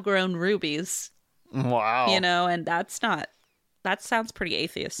lab grown rubies, Wow. you know, and that sounds pretty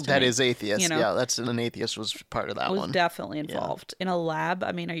atheist to That me. is atheist. You know? Yeah, that's an atheist was part of that I was one. definitely involved in a lab.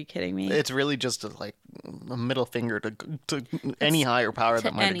 I mean, are you kidding me? It's really just a middle finger to any higher power To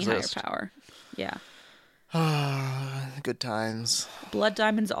that might any exist. higher power. Yeah. Good times. Blood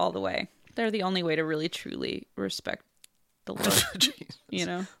diamonds all the way. They're the only way to really truly respect the Lord. Jeez. You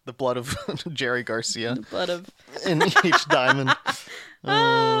know, The blood of Jerry Garcia blood of. in each diamond.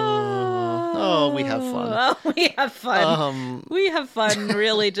 Oh, we have fun. Oh, we have fun. We have fun.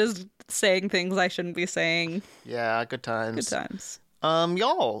 Really, just saying things I shouldn't be saying. Yeah, good times. Good times.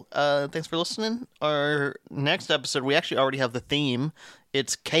 Y'all, thanks for listening. Our next episode, we actually already have the theme.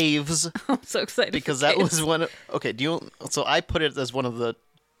 It's caves. I'm so excited Because for that caves. was one of, okay, so I put it as one of the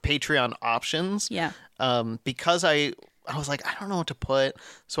Patreon options. Yeah. Because I was like, I don't know what to put.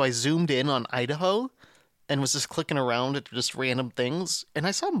 So I zoomed in on Idaho and was just clicking around at just random things. And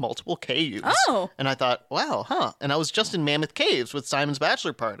I saw multiple caves. Oh. And I thought, wow, huh. And I was just in Mammoth Caves with Simon's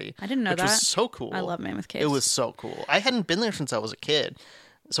bachelor party. I didn't know which that. was so cool. I love Mammoth Caves. It was so cool. I hadn't been there since I was a kid.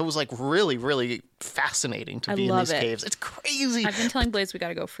 So it was like really, really fascinating to I be in love these it. caves. It's crazy. I've been telling Blaze we got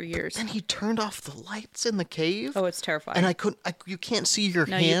to go for years. And he turned off the lights in the cave. Oh, it's terrifying. And I couldn't, you can't see your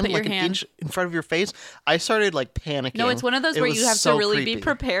No, you hand put your like an hand- inch in front of your face. I started like panicking. No, it's one of those It where was you have so to really be creepy.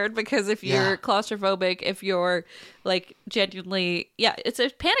 prepared because if you're Yeah. claustrophobic, if you're like genuinely, yeah, it's a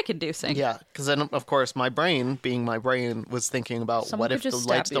panic inducing. Yeah, because then of course my brain, being my brain, was thinking about Someone what if could the just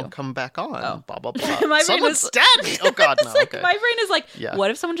lights stab you. don't come back on? Oh. Blah blah blah. My brain Someone was- stabbed me. Oh God, no. It's like, okay. my brain is like, Yeah.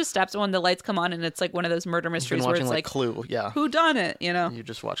 what if someone just stabs someone, the lights come on, and it's like one of those murder You've mysteries been where watching it's like like, Clue. Yeah. who done it? You know, You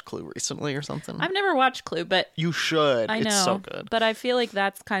just watched Clue recently or something? I've never watched Clue, but You should. I know, It's so good. but I feel like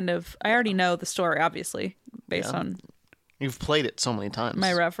that's kind of, I already know the story, obviously, based Yeah. on You've played it so many times.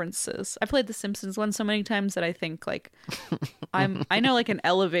 my references. I played the Simpsons one so many times that I think like I know like an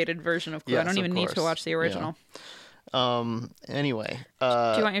elevated version of Clue. I Yes, don't of even need to course. watch the original. Anyway. Do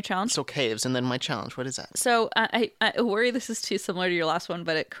you want your challenge? So caves, and then my challenge. What is that? So I worry this is too similar to your last one,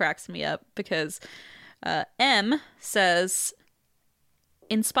 but it cracks me up because M says,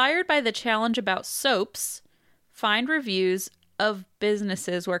 inspired by the challenge about soaps, find reviews of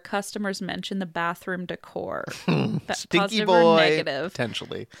businesses where customers mention the bathroom decor. Stinky Positive boy. or negative.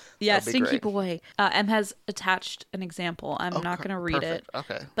 Potentially. Yeah, That'd be Stinky great. Boy. M has attached an example. I'm not going to read Perfect. it.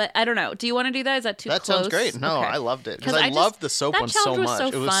 Okay. But I don't know. Do you want to do that? Is that too That close? sounds great. No, Okay. I loved it because 'Cause I, I just- loved the soap that one so challenge was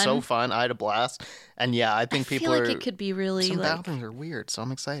much. so It was so fun. fun. I had a blast, and yeah, I think I people feel are. like it could be really some like. bathrooms are weird, so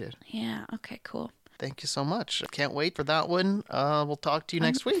I'm excited. Yeah. Okay. Cool. Thank you so much. Can't wait for that one. We'll talk to you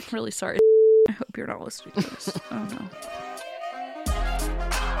next week. Really sorry. I hope you're not listening to this. Oh no.